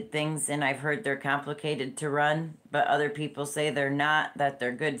complicated things, and I've heard they're complicated to run, but other people say they're not, that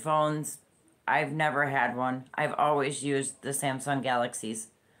they're good phones. I've never had one. I've always used the Samsung Galaxies.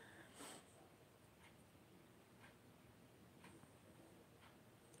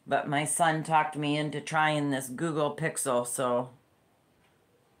 But my son talked me into trying this Google Pixel, so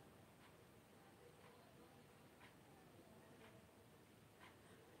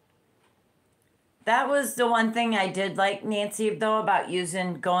That was the one thing I did like, Nancy, though, about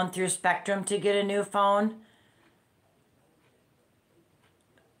going through Spectrum to get a new phone.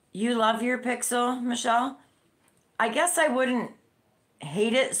 You love your Pixel, Michelle? I guess I wouldn't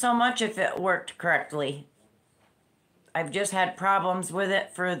hate it so much if it worked correctly. I've just had problems with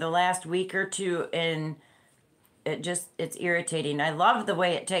it for the last week or two, and it's irritating. I love the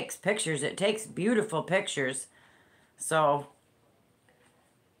way it takes pictures. It takes beautiful pictures. So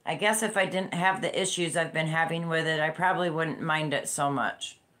I guess if I didn't have the issues I've been having with it, I probably wouldn't mind it so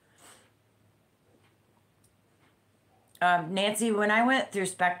much. Nancy, when I went through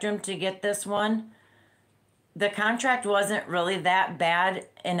Spectrum to get this one, the contract wasn't really that bad,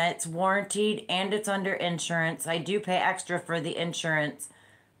 and it's warranted and it's under insurance. I do pay extra for the insurance,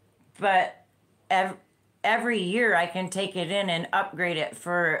 but every year I can take it in and upgrade it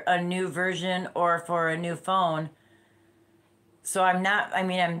for a new version or for a new phone. So I'm not, I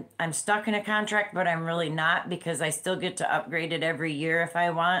mean, I'm stuck in a contract, but I'm really not, because I still get to upgrade it every year if I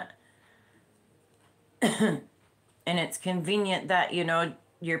want. And it's convenient that,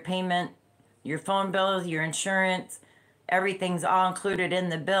 your payment, your phone bill, your insurance, everything's all included in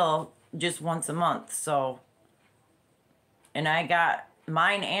the bill just once a month. So, and I got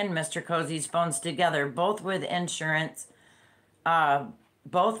mine and Mr. Cozy's phones together, both with insurance,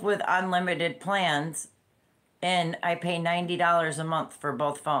 both with unlimited plans, and I pay $90 a month for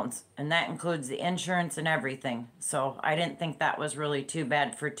both phones, and that includes the insurance and everything. So I didn't think that was really too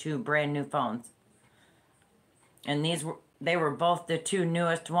bad for two brand new phones. And they were both the two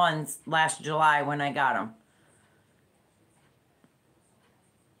newest ones last July when I got them.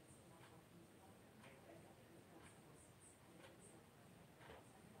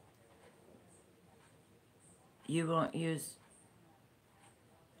 You won't use,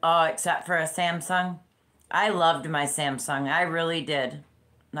 oh, except for a Samsung. I loved my Samsung. I really did.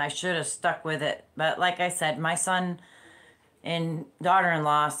 I should have stuck with it. But like I said, my son and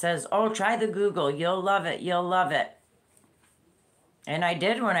daughter-in-law says, "Oh, try the Google. You'll love it. You'll love it." And I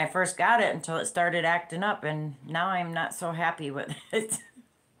did when I first got it until it started acting up, and now I'm not so happy with it.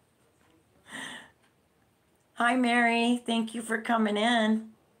 Hi, Mary. Thank you for coming in.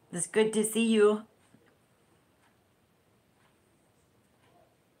 It's good to see you.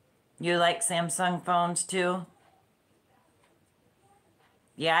 You like Samsung phones too?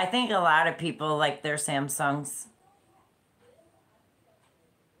 Yeah, I think a lot of people like their Samsungs.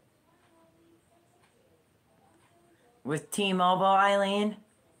 With T-Mobile, Eileen,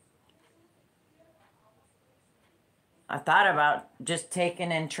 I thought about just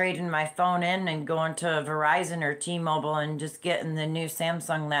taking and trading my phone in and going to Verizon or T-Mobile and just getting the new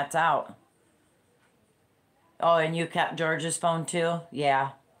Samsung that's out. Oh, and you kept George's phone too?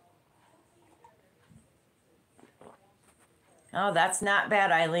 Yeah. Oh, that's not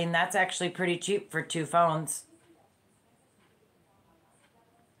bad, Eileen. That's actually pretty cheap for two phones.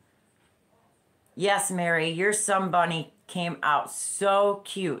 Yes, Mary, your Sun Bunny came out so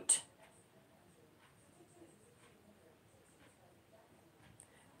cute.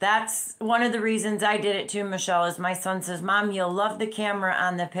 That's one of the reasons I did it too, Michelle, is my son says, "Mom, you'll love the camera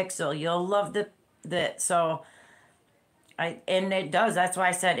on the Pixel. You'll love so and it does. That's why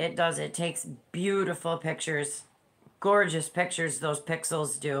I said it does. It takes beautiful pictures. Gorgeous pictures those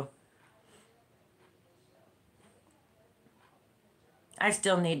Pixels do. I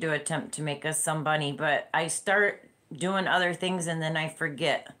still need to attempt to make a Sun Bunny, but I start doing other things and then I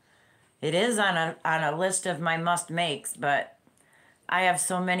forget. It is on a list of my must makes, but I have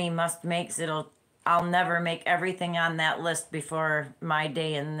so many must makes, I'll never make everything on that list before my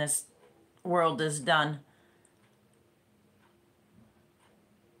day in this world is done.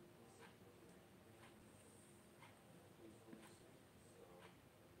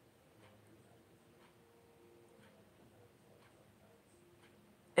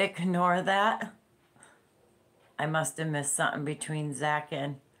 Ignore that. I must have missed something between Zach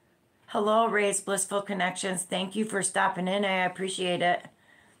and. Hello, Ray's Blissful Connections. Thank you for stopping in. I appreciate it.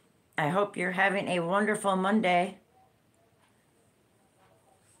 I hope you're having a wonderful Monday.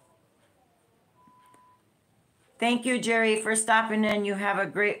 Thank you, Jerry, for stopping in. You have a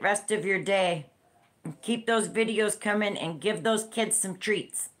great rest of your day. Keep those videos coming and give those kids some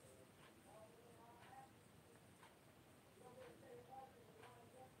treats.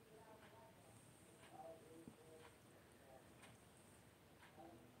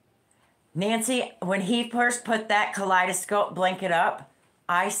 Nancy, when he first put that kaleidoscope blanket up,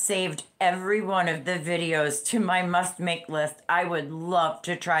 I saved every one of the videos to my must make list. I would love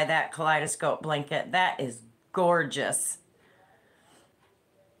to try that kaleidoscope blanket. That is gorgeous.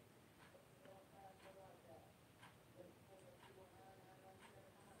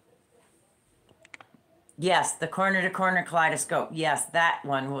 Yes, the corner to corner kaleidoscope. Yes, that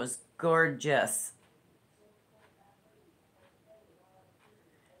one was gorgeous.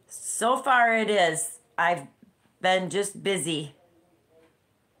 So far it is. I've been just busy.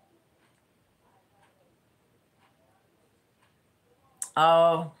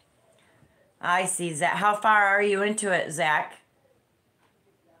 Oh, I see, Zach. How far are you into it, Zach?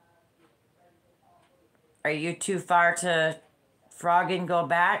 Are you too far to frog and go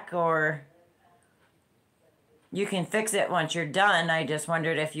back, or you can fix it once you're done? I just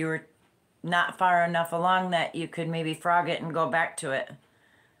wondered if you were not far enough along that you could maybe frog it and go back to it.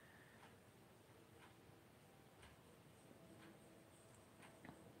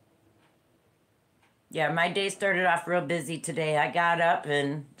 Yeah, my day started off real busy today. I got up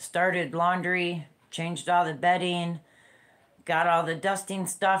and started laundry, changed all the bedding, got all the dusting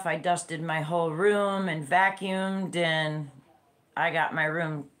stuff. I dusted my whole room and vacuumed, and I got my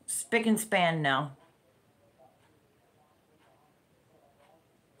room spick and span now.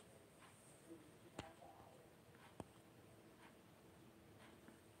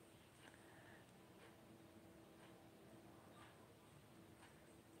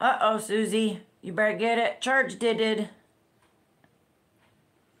 Uh-oh, Susie. You better get it charged, it.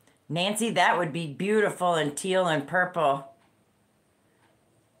 Nancy, that would be beautiful in teal and purple.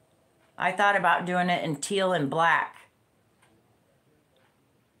 I thought about doing it in teal and black.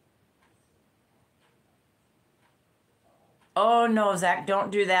 Oh no, Zach, don't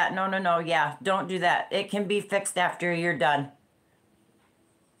do that. No, no, no. Yeah, don't do that. It can be fixed after you're done.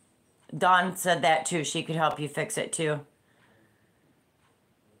 Dawn said that too. She could help you fix it too.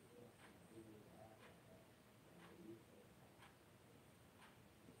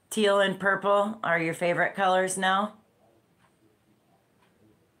 Teal and purple are your favorite colors now?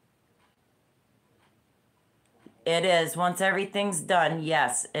 It is. Once everything's done,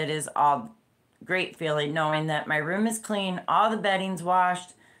 yes, it is all great feeling knowing that my room is clean, all the bedding's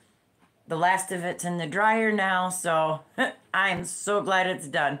washed, the last of it's in the dryer now, so I'm so glad it's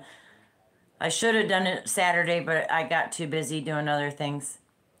done. I should have done it Saturday, but I got too busy doing other things.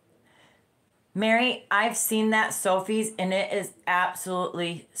 Mary, I've seen that Sophie's and it is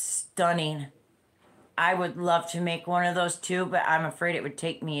absolutely stunning. I would love to make one of those too, but I'm afraid it would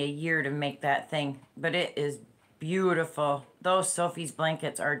take me a year to make that thing. But it is beautiful. Those Sophie's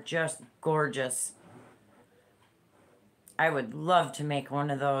blankets are just gorgeous. I would love to make one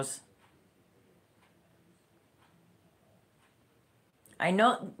of those. I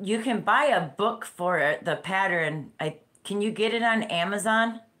know you can buy a book for it, the pattern. Can you get it on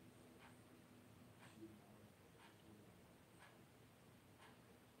Amazon?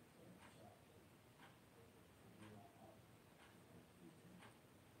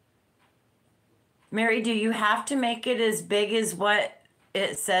 Mary, do you have to make it as big as what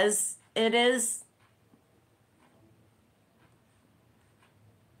it says it is?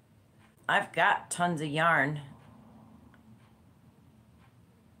 I've got tons of yarn.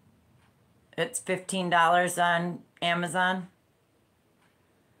 It's $15 on Amazon.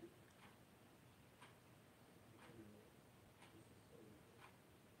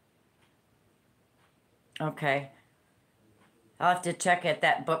 Okay. I'll have to check at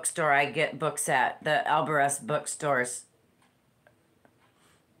that bookstore I get books at, the Alvarez bookstores.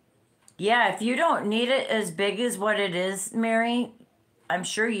 Yeah, if you don't need it as big as what it is, Mary, I'm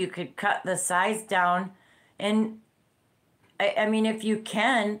sure you could cut the size down. And I mean, if you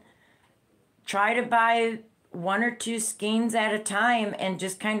can, try to buy one or two skeins at a time and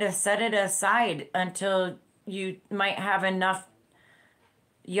just kind of set it aside until you might have enough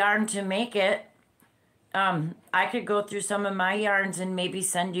yarn to make it. I could go through some of my yarns and maybe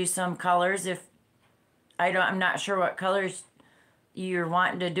send you some colors if I'm not sure what colors you're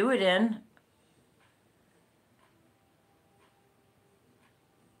wanting to do it in.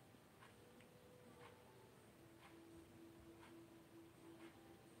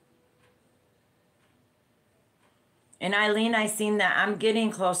 And Eileen, I seen that I'm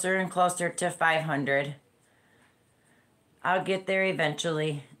getting closer and closer to 500. I'll get there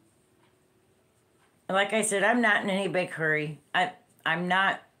eventually. Like I said, I'm not in any big hurry. I'm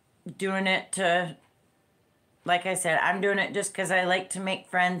not doing it to, like I said, I'm doing it just because I like to make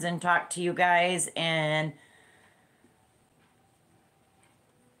friends and talk to you guys. And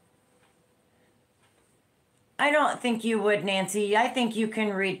I don't think you would, Nancy. I think you can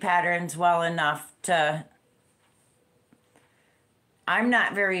read patterns well enough to. I'm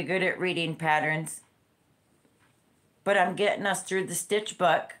not very good at reading patterns, but I'm getting us through the stitch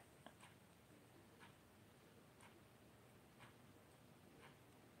book.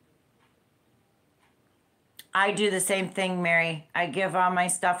 I do the same thing, Mary. I give all my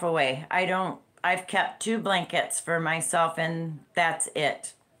stuff away. I've kept 2 blankets for myself, and that's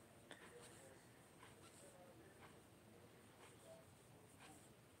it.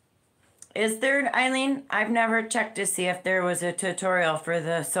 Is there, Eileen? I've never checked to see if there was a tutorial for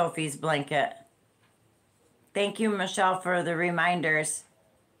the Sophie's blanket. Thank you, Michelle, for the reminders.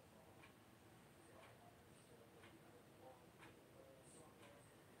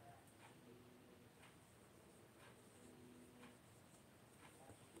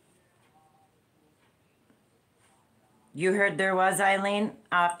 You heard there was, Eileen?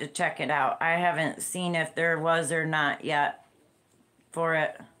 I'll have to check it out. I haven't seen if there was or not yet for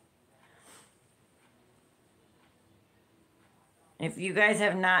it. If you guys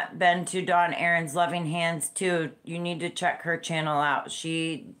have not been to Dawn Aaron's Loving Hands too, you need to check her channel out.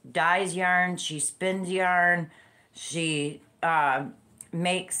 She dyes yarn, she spins yarn, she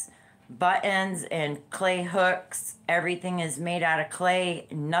makes buttons and clay hooks. Everything is made out of clay.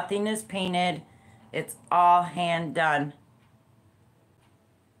 Nothing is painted. It's all hand done.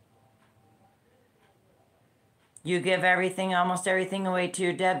 You give everything, almost everything away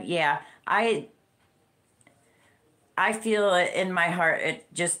too, Deb? Yeah, I feel it in my heart.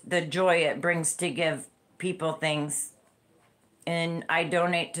 It just the joy it brings to give people things. And I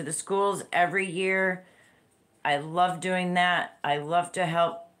donate to the schools every year. I love doing that. I love to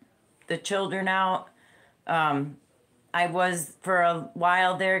help the children out. I was for a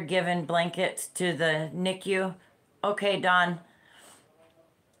while there giving blankets to the NICU. Okay, Don.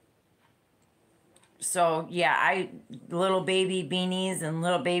 So yeah, I little baby beanies and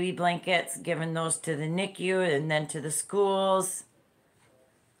little baby blankets, giving those to the NICU and then to the schools.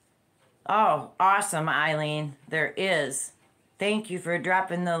 Oh, awesome, Eileen. There is. Thank you for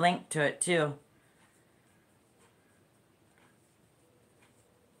dropping the link to it too.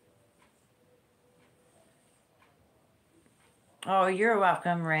 Oh, you're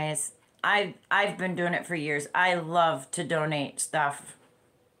welcome, Rays. I've been doing it for years. I love to donate stuff.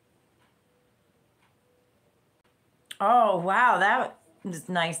 Oh, wow, that was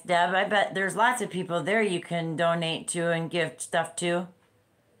nice, Deb. I bet there's lots of people there you can donate to and give stuff to.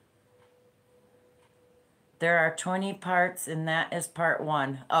 There are 20 parts, and that is part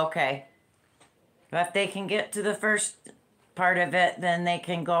 1. Okay. But if they can get to the first part of it, then they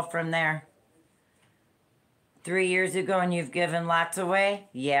can go from there. 3 years ago, and you've given lots away?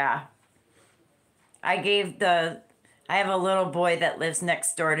 Yeah. I have a little boy that lives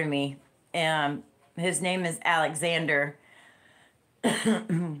next door to me. His name is Alexander.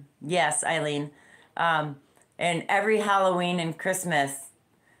 Yes, Eileen. And every Halloween and Christmas,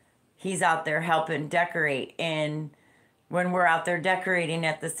 he's out there helping decorate. And when we're out there decorating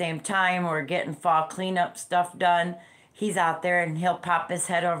at the same time or getting fall cleanup stuff done, he's out there and he'll pop his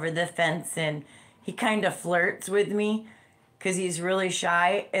head over the fence and he kind of flirts with me because he's really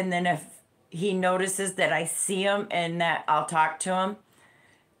shy. And then if he notices that I see him and that I'll talk to him,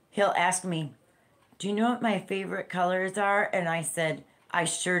 he'll ask me, "Do you know what my favorite colors are?" And I said, "I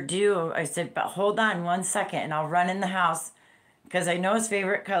sure do." I said, "But hold on 1 second," and I'll run in the house because I know his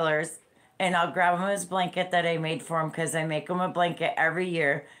favorite colors, and I'll grab him his blanket that I made for him because I make him a blanket every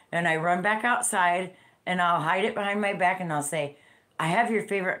year. And I run back outside and I'll hide it behind my back and I'll say, "I have your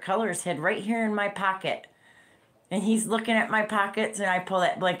favorite colors hid right here in my pocket." And he's looking at my pockets and I pull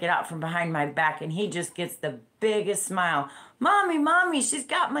that blanket out from behind my back and he just gets the biggest smile. "Mommy, Mommy, she's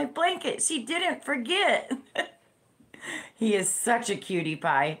got my blanket. She didn't forget." He is such a cutie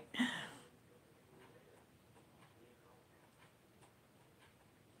pie.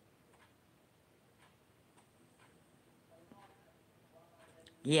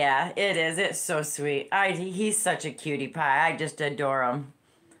 Yeah, it is. It's so sweet. He's such a cutie pie. I just adore him.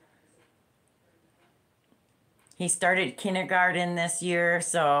 He started kindergarten this year,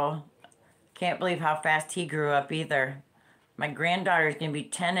 so can't believe how fast he grew up either. My granddaughter's going to be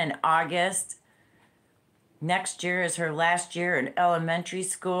 10 in August. Next year is her last year in elementary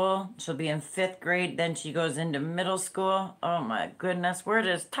school. She'll be in 5th grade, then she goes into middle school. Oh my goodness, where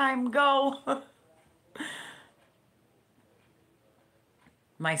does time go?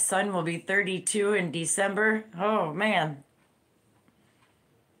 My son will be 32 in December. Oh man.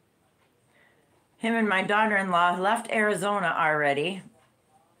 Him and my daughter-in-law left Arizona already.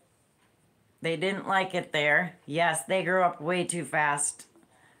 They didn't like it there. Yes, they grew up way too fast.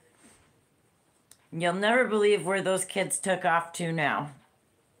 You'll never believe where those kids took off to now.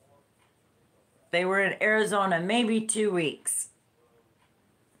 They were in Arizona maybe 2 weeks.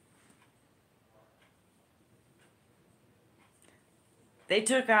 They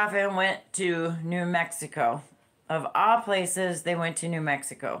took off and went to New Mexico. Of all places, they went to New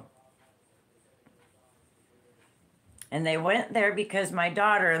Mexico. And they went there because my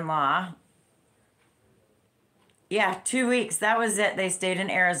daughter-in-law Yeah, 2 weeks. That was it. They stayed in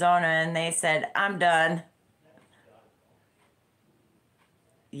Arizona and they said, I'm done.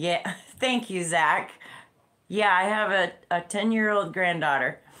 Yeah. Thank you, Zach. Yeah, I have a 10-year-old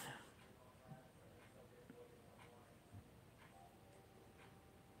granddaughter.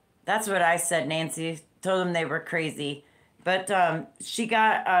 That's what I said, Nancy. Told them they were crazy. But she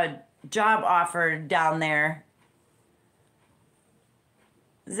got a job offer down there.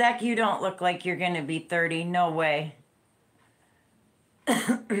 Zach, you don't look like you're going to be 30. No way.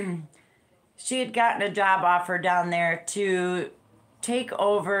 She had gotten a job offer down there to take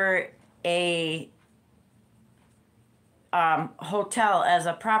over a hotel as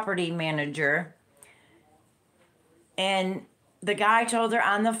a property manager. And the guy told her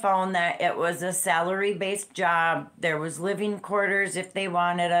on the phone that it was a salary based job. There was living quarters if they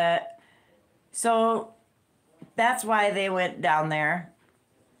wanted it. So that's why they went down there.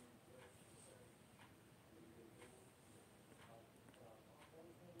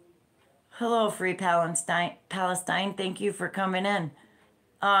 Hello, Free Palestine. Palestine, thank you for coming in.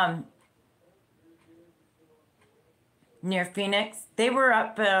 Um, Near Phoenix, they were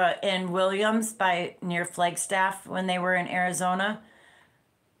up in Williams by near Flagstaff when they were in Arizona.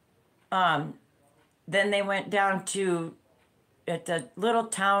 Um, then they went down to at a little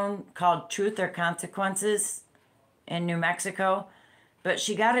town called Truth or Consequences in New Mexico. But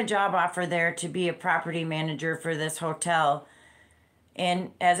she got a job offer there to be a property manager for this hotel.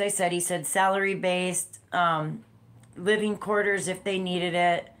 And as I said, he said salary based, living quarters if they needed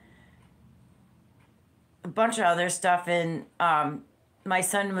it, a bunch of other stuff. And my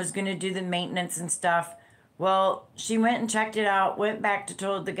son was going to do the maintenance and stuff. Well, she went and checked it out, went back to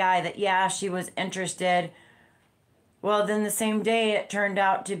told the guy that, yeah, she was interested. Well, then the same day it turned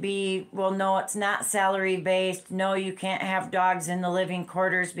out to be, well, no, it's not salary based. No, you can't have dogs in the living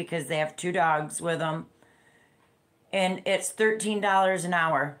quarters because they have two dogs with them. And it's $13 an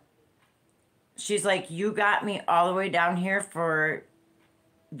hour. She's like, you got me all the way down here for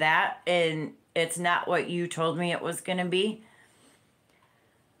that, and it's not what you told me it was going to be.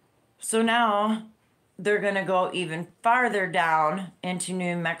 So now they're going to go even farther down into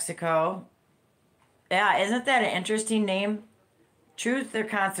New Mexico. Yeah, isn't that an interesting name? Truth or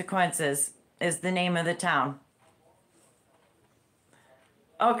Consequences is the name of the town.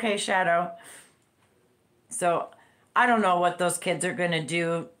 Okay, Shadow. So I don't know what those kids are going to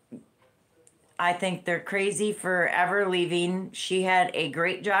do. I think they're crazy for ever leaving. She had a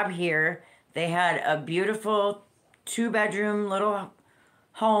great job here. They had a beautiful 2-bedroom little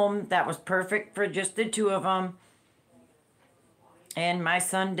home that was perfect for just the two of them. And my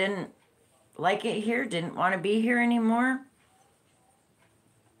son didn't like it here, didn't want to be here anymore.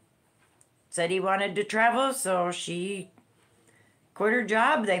 Said he wanted to travel, so she quit her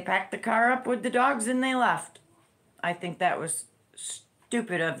job. They packed the car up with the dogs and they left. I think that was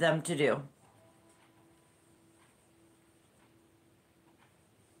stupid of them to do.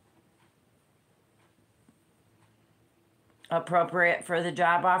 Appropriate for the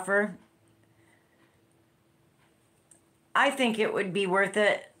job offer. I think it would be worth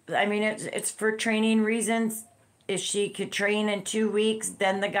it. I mean, it's for training reasons. If she could train in 2 weeks,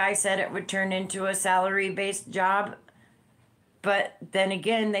 then the guy said it would turn into a salary based job. But then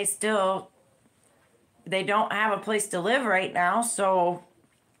again, they don't have a place to live right now, so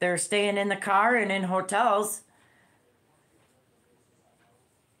they're staying in the car and in hotels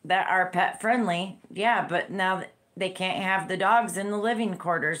that are pet friendly. Yeah, but now they can't have the dogs in the living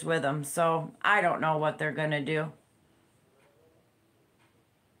quarters with them. So I don't know what they're going to do.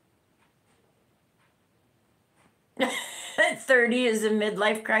 At 30 is a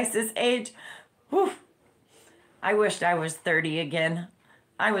midlife crisis age. Whew. I wished I was 30 again.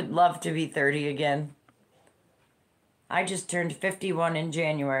 I would love to be 30 again. I just turned 51 in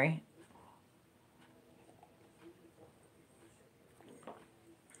January.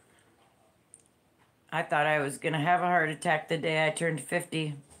 I thought I was going to have a heart attack the day I turned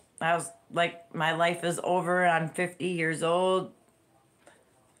 50. I was like, my life is over. I'm 50 years old.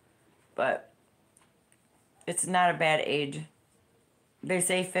 But it's not a bad age. They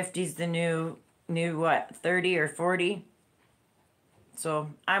say 50's the new what, 30 or 40? So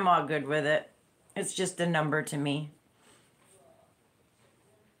I'm all good with it. It's just a number to me.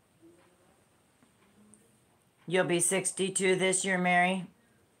 You'll be 62 this year, Mary.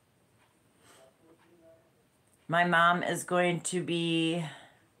 My mom is going to be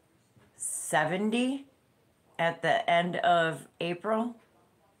 70 at the end of April.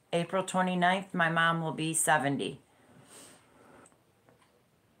 April 29th, my mom will be 70.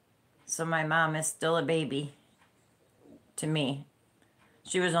 So my mom is still a baby to me.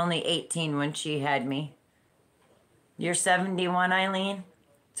 She was only 18 when she had me. You're 71, Eileen?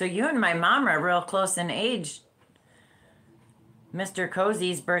 So you and my mom are real close in age. Mr.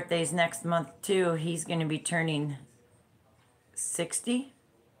 Cozy's birthday's next month, too. He's going to be turning 60,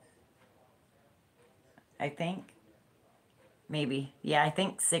 I think. Maybe. Yeah, I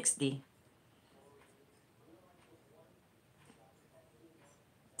think 60.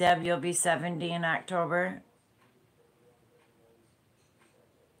 Deb, you'll be 70 in October.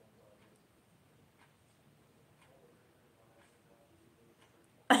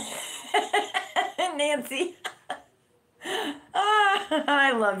 Nancy.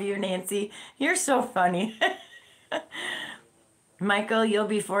 I love you, Nancy. You're so funny. Michael, you'll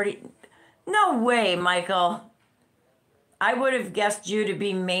be 40. No way, Michael. I would have guessed you to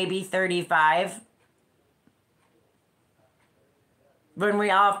be maybe 35. When we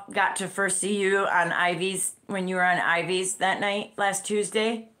all got to first see you on Ivy's, when you were on Ivy's that night, last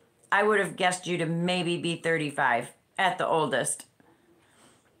Tuesday, I would have guessed you to maybe be 35 at the oldest.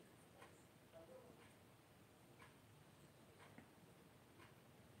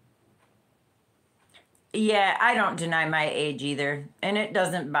 Yeah, I don't deny my age either, and it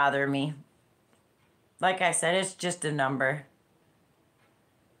doesn't bother me. Like I said, it's just a number.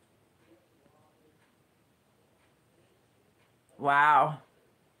 Wow.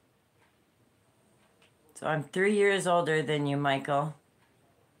 So I'm 3 years older than you, Michael.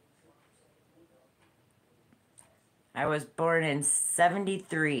 I was born in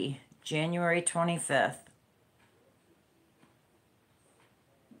 73, January 25th.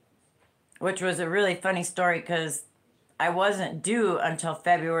 Which was a really funny story because I wasn't due until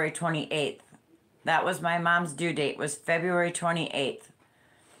February 28th. That was my mom's due date, was February 28th.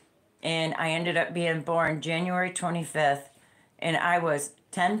 And I ended up being born January 25th. And I was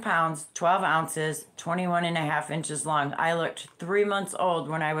 10 pounds, 12 ounces, 21 and a half inches long. I looked 3 months old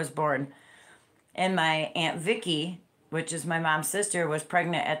when I was born. And my Aunt Vicky, which is my mom's sister, was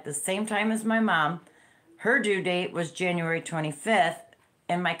pregnant at the same time as my mom. Her due date was January 25th.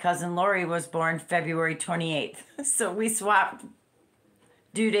 And my cousin Lori was born February 28th. So we swapped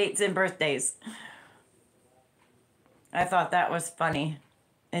due dates and birthdays. I thought that was funny.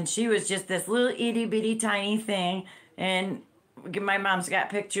 And she was just this little itty bitty tiny thing. And my mom's got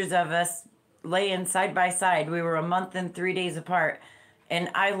pictures of us laying side by side. We were a month and 3 days apart. And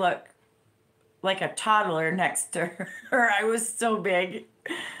I look like a toddler next to her. I was so big.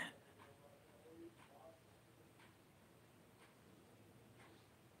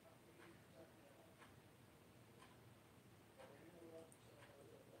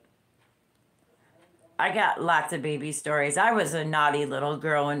 I got lots of baby stories. I was a naughty little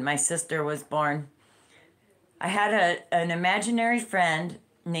girl when my sister was born. I had an imaginary friend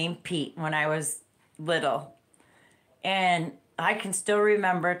named Pete when I was little. And I can still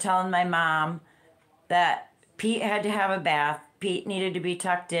remember telling my mom that Pete had to have a bath. Pete needed to be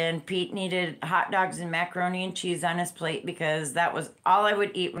tucked in. Pete needed hot dogs and macaroni and cheese on his plate because that was all I would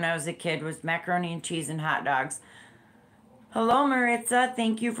eat when I was a kid was macaroni and cheese and hot dogs. Hello, Maritza.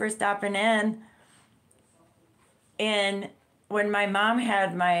 Thank you for stopping in. And when my mom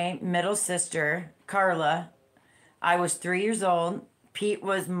had my middle sister, Carla, I was 3 years old. Pete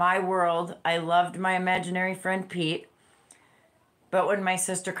was my world. I loved my imaginary friend Pete. But when my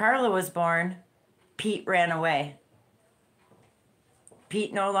sister Carla was born, Pete ran away.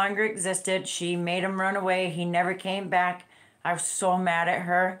 Pete no longer existed. She made him run away. He never came back. I was so mad at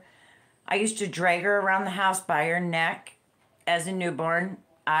her. I used to drag her around the house by her neck as a newborn.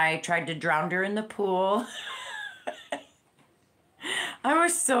 I tried to drown her in the pool. I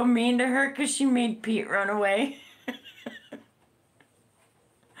was so mean to her because she made Pete run away.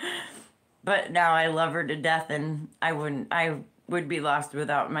 But now I love her to death, and I would be lost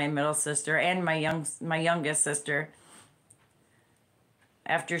without my middle sister and my youngest sister.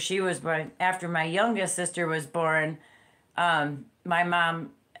 After my youngest sister was born, my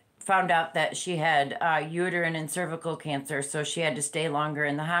mom found out that she had uterine and cervical cancer, so she had to stay longer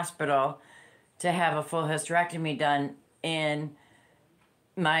in the hospital to have a full hysterectomy done. And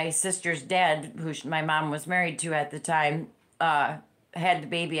my sister's dad, who my mom was married to at the time, had the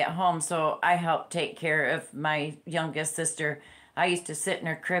baby at home, so I helped take care of my youngest sister. I used to sit in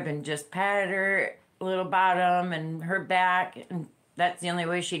her crib and just pat her little bottom and her back, and that's the only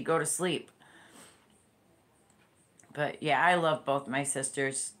way she'd go to sleep. But yeah, I love both my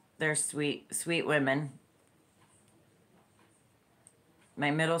sisters. They're sweet, sweet women. My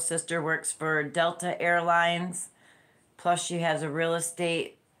middle sister works for Delta Airlines. Plus, she has a real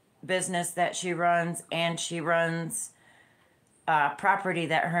estate business that she runs, and she runs property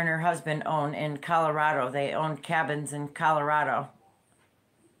that her and her husband own in Colorado. They own cabins in Colorado.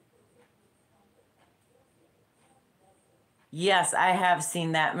 Yes, I have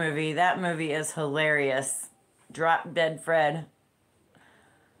seen that movie. That movie is hilarious. Drop Dead Fred.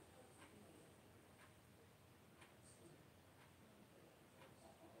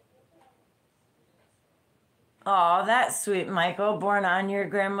 Oh, that's sweet, Michael. Born on your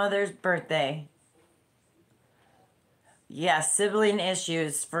grandmother's birthday. Yes, sibling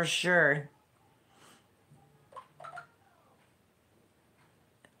issues for sure.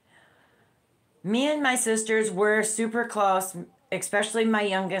 Me and my sisters were super close, especially my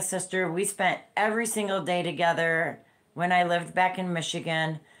youngest sister. We spent every single day together when I lived back in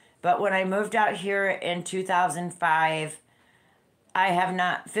Michigan. But when I moved out here in 2005, I have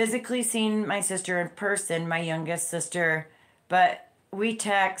not physically seen my sister in person, my youngest sister, but we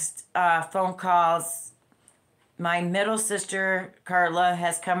text, phone calls. My middle sister, Carla,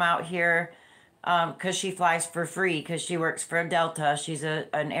 has come out here because she flies for free because she works for Delta. She's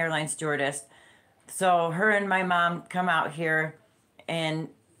an airline stewardess. So her and my mom come out here, and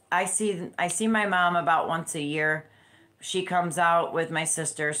I see my mom about once a year. She comes out with my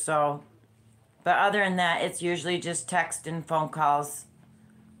sister. So, but other than that, it's usually just text and phone calls.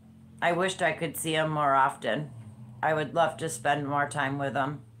 I wished I could see them more often. I would love to spend more time with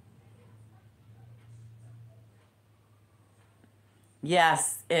them.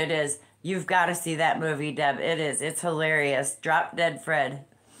 Yes, it is. You've got to see that movie, Deb. It is. It's hilarious. Drop Dead Fred.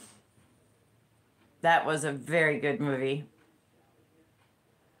 That was a very good movie.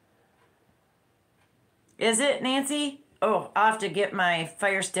 Is it, Nancy? Oh, I'll have to get my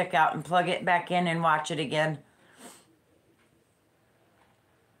Fire Stick out and plug it back in and watch it again.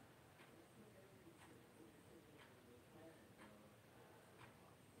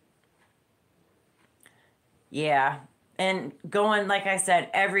 Yeah. And going, like I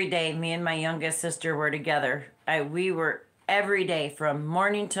said, every day, me and my youngest sister were together. We were every day from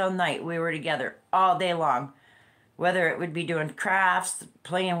morning till night, we were together all day long. Whether it would be doing crafts,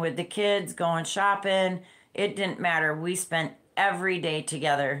 playing with the kids, going shopping, it didn't matter. We spent every day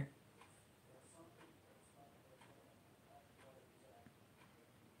together.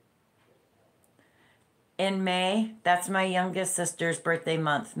 In May, that's my youngest sister's birthday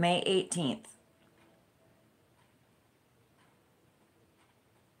month, May 18th.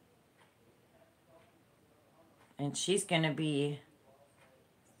 And she's going to be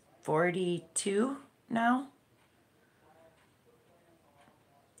 42 now.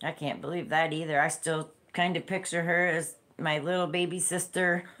 I can't believe that either. I still kind of picture her as my little baby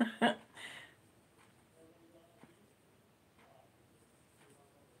sister.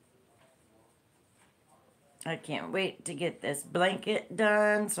 I can't wait to get this blanket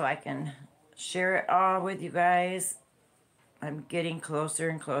done so I can share it all with you guys. I'm getting closer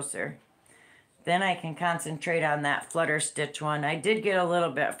and closer. Then I can concentrate on that flutter stitch one. I did get a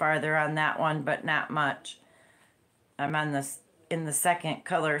little bit farther on that one, but not much. I'm on this in the second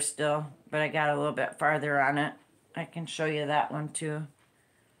color still, but I got a little bit farther on it. I can show you that one too.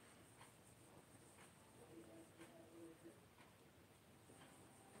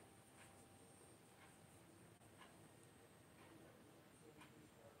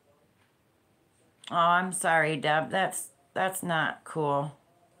 Oh, I'm sorry, Deb. That's not cool.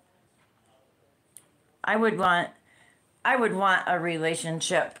 I would want I would want a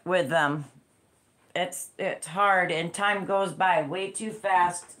relationship with them. It's hard and time goes by way too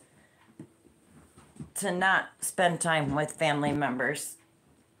fast to not spend time with family members.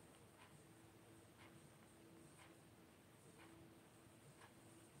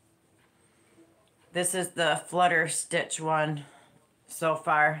 This is the flutter stitch one so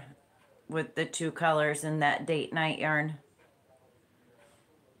far with the two colors in that date night yarn.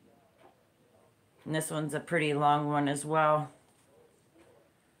 And this one's a pretty long one as well.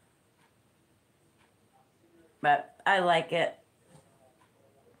 But I like it.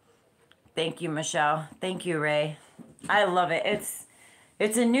 Thank you, Michelle. Thank you, Ray. I love it.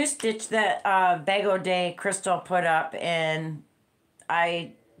 It's a new stitch that Bago Day Crystal put up, and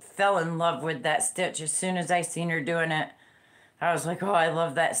I fell in love with that stitch as soon as I seen her doing it. I was like, oh, I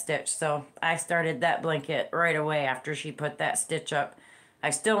love that stitch. So I started that blanket right away after she put that stitch up.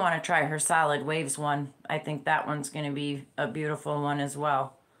 I still want to try her solid waves one. I think that one's going to be a beautiful one as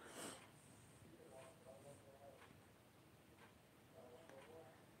well.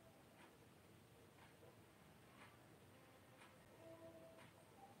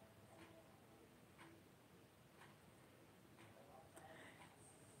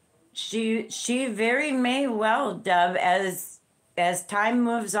 She very may well, Dub, as time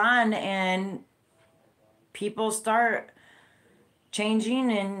moves on and people start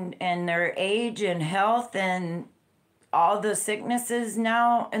changing and their age and health and all the sicknesses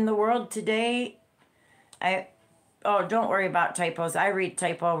now in the world today. I Oh, don't worry about typos. I read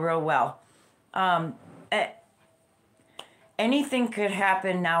typo real well. Eh, Anything could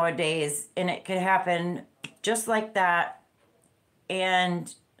happen nowadays, and it could happen just like that.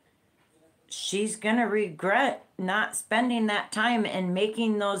 And she's going to regret not spending that time and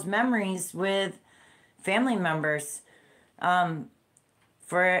making those memories with family members.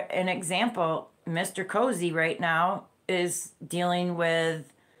 For an example, Mr. Cozy right now is dealing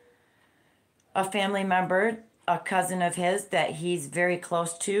with a family member, a cousin of his that he's very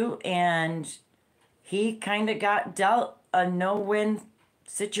close to, and he kind of got dealt a no-win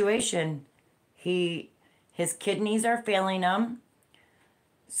situation. His kidneys are failing him,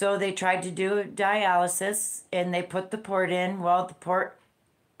 so they tried to do dialysis and they put the port in. Well, the port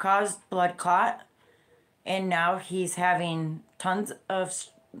caused blood clot, and now he's having tons of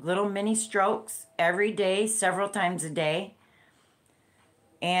little mini strokes every day, several times a day.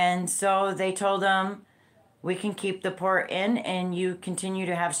 And so they told him, we can keep the port in and you continue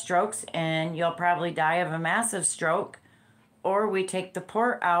to have strokes and you'll probably die of a massive stroke, or we take the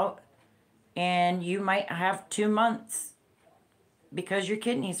port out and you might have 2 months because your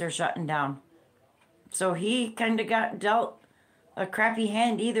kidneys are shutting down. So he kind of got dealt a crappy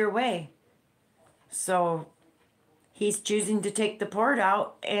hand either way. So he's choosing to take the port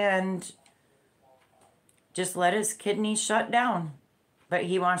out and just let his kidneys shut down. But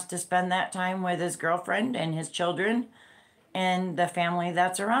he wants to spend that time with his girlfriend and his children and the family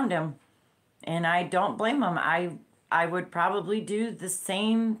that's around him. And I don't blame him. I would probably do the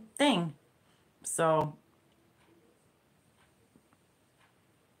same thing. So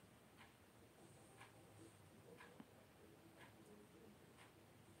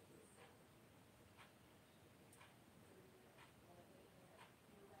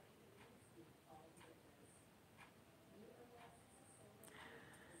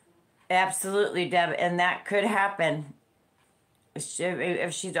absolutely, Deb, and that could happen.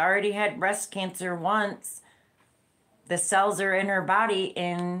 If she's already had breast cancer once, the cells are in her body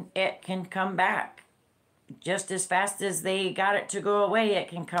and it can come back just as fast as they got it to go away. It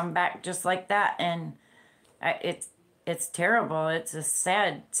can come back just like that, and it's terrible. It's a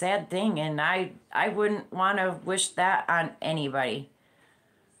sad thing, and I wouldn't want to wish that on anybody.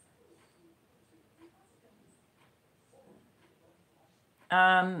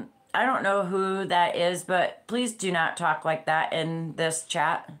 I don't know who that is, but please do not talk like that in this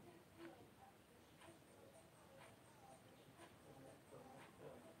chat.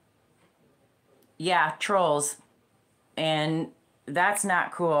 Yeah, trolls. And that's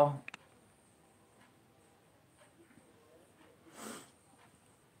not cool.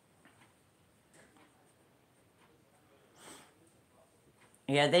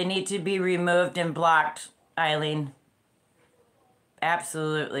 Yeah, they need to be removed and blocked, Eileen.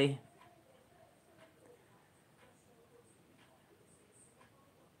 Absolutely.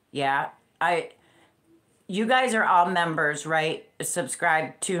 Yeah. I You guys are all members, right?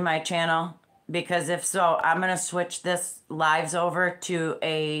 Subscribe to my channel, because if so, I'm going to switch this lives over to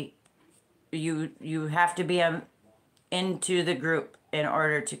a you have to be into the group in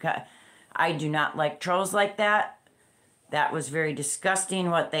order to cut. I do not like trolls like that. That was very disgusting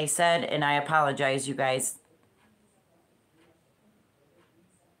what they said, and I apologize, you guys.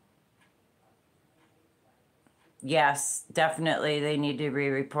 Yes, definitely they need to be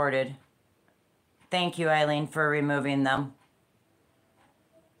reported. Thank you, Eileen, for removing them.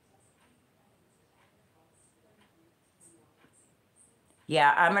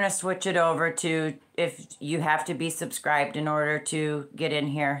 Yeah, I'm going to switch it over to if you have to be subscribed in order to get in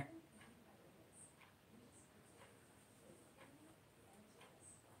here.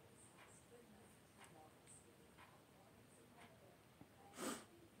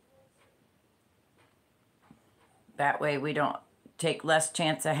 That way we don't take less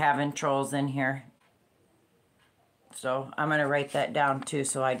chance of having trolls in here. So I'm going to write that down too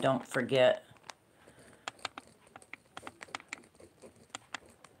so I don't forget.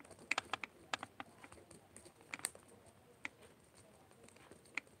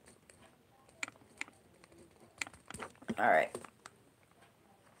 All right.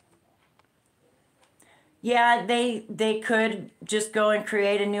 Yeah, they could just go and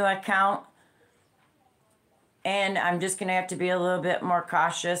create a new account. And I'm just going to have to be a little bit more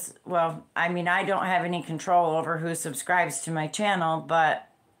cautious. Well, I mean, I don't have any control over who subscribes to my channel, but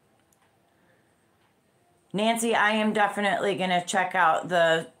Nancy, I am definitely going to check out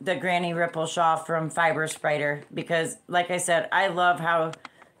the Granny Ripple shawl from Fiber Spider, because like I said, I love how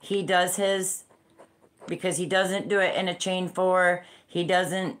he does his, because he doesn't do it in a chain four. He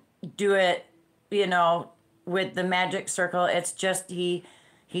doesn't do it, with the magic circle. It's just he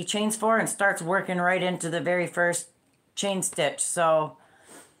chains four and starts working right into the very first chain stitch. So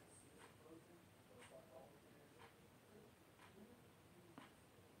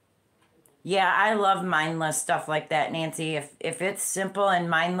yeah, I love mindless stuff like that, Nancy. If it's simple and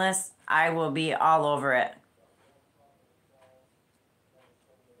mindless, I will be all over it.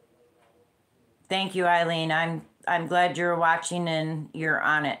 Thank you, Eileen. I'm glad you're watching and you're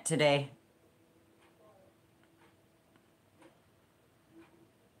on it today.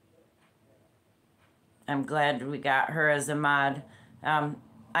 I'm glad we got her as a mod. Um,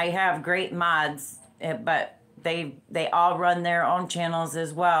 I have great mods, but they all run their own channels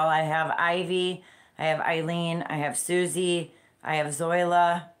as well. I have Ivy, I have Eileen, I have Susie, I have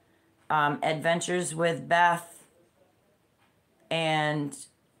Zoila, Adventures with Beth, and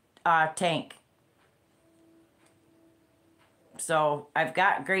Tank. So I've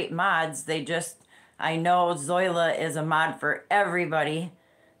got great mods. I know Zoila is a mod for everybody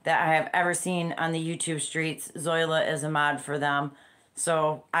that I have ever seen on the YouTube streets. Zoila is a mod for them.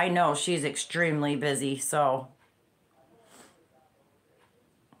 So I know she's extremely busy. So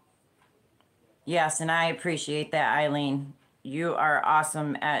yes, and I appreciate that, Eileen. You are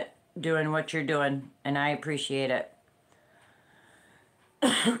awesome at doing what you're doing, and I appreciate it.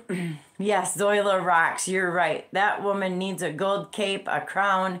 Yes, Zoila rocks. You're right. That woman needs a gold cape, a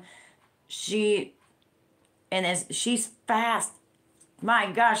crown. She she's fast.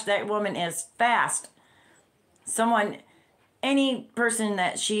 My gosh, that woman is fast. Any person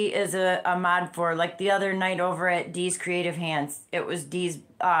that she is a mod for, like the other night over at Dee's Creative Hands, it was Dee's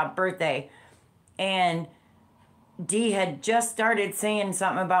birthday, and Dee had just started saying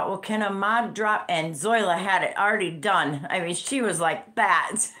something about, well, can a mod drop? And Zoila had it already done. I mean, she was like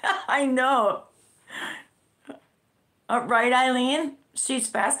that. I know. Right, Eileen? She's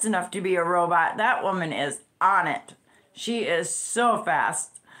fast enough to be a robot. That woman is on it. She is so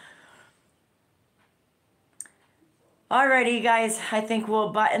fast. Alrighty, guys, I think we'll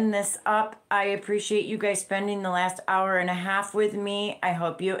button this up. I appreciate you guys spending the last hour and a half with me. I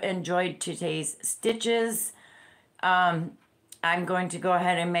hope you enjoyed today's stitches. I'm going to go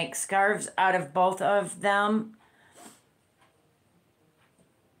ahead and make scarves out of both of them.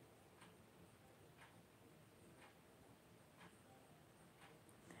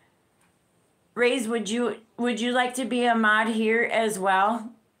 Raze, would you like to be a mod here as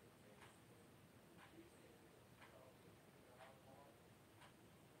well?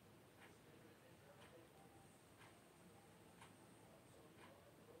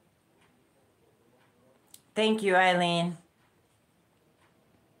 Thank you, Eileen.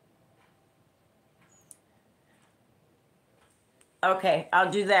 Okay,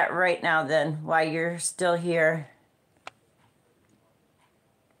 I'll do that right now then, while you're still here.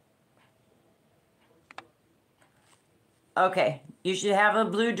 Okay, you should have a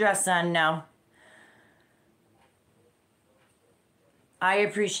blue dress on now. I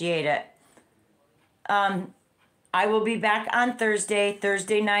appreciate it. I will be back on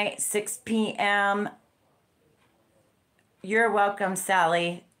Thursday night, 6 p.m. You're welcome,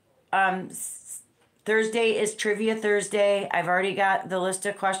 Sally. Thursday is Trivia Thursday. I've already got the list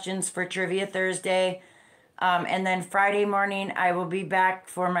of questions for Trivia Thursday. And then Friday morning, I will be back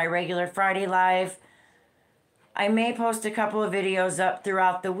for my regular Friday Live. I may post a couple of videos up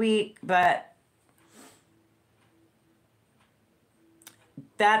throughout the week, but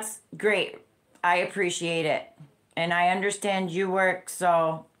that's great. I appreciate it. And I understand you work,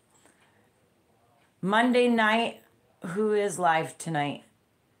 so Monday night, who is live tonight?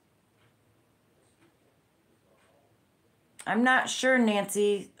 I'm not sure,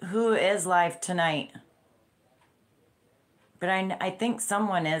 Nancy, who is live tonight. But I think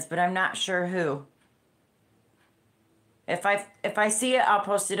someone is, but I'm not sure who. If I see it, I'll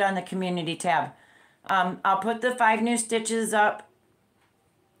post it on the community tab. I'll put the 5 new stitches up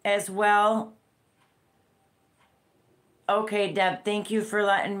as well. Okay, Deb, thank you for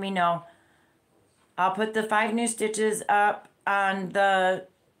letting me know. I'll put the 5 new stitches up on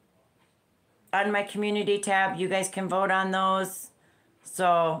my community tab. You guys can vote on those.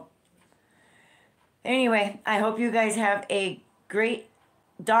 So anyway, I hope you guys have a great...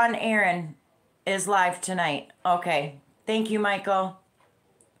 Dawn Aaron is live tonight. Okay. Thank you, Michael.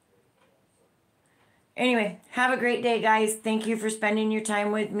 Anyway, have a great day, guys. Thank you for spending your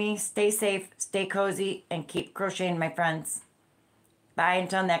time with me. Stay safe, stay cozy, and keep crocheting, my friends. Bye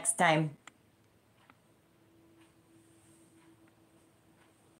until next time.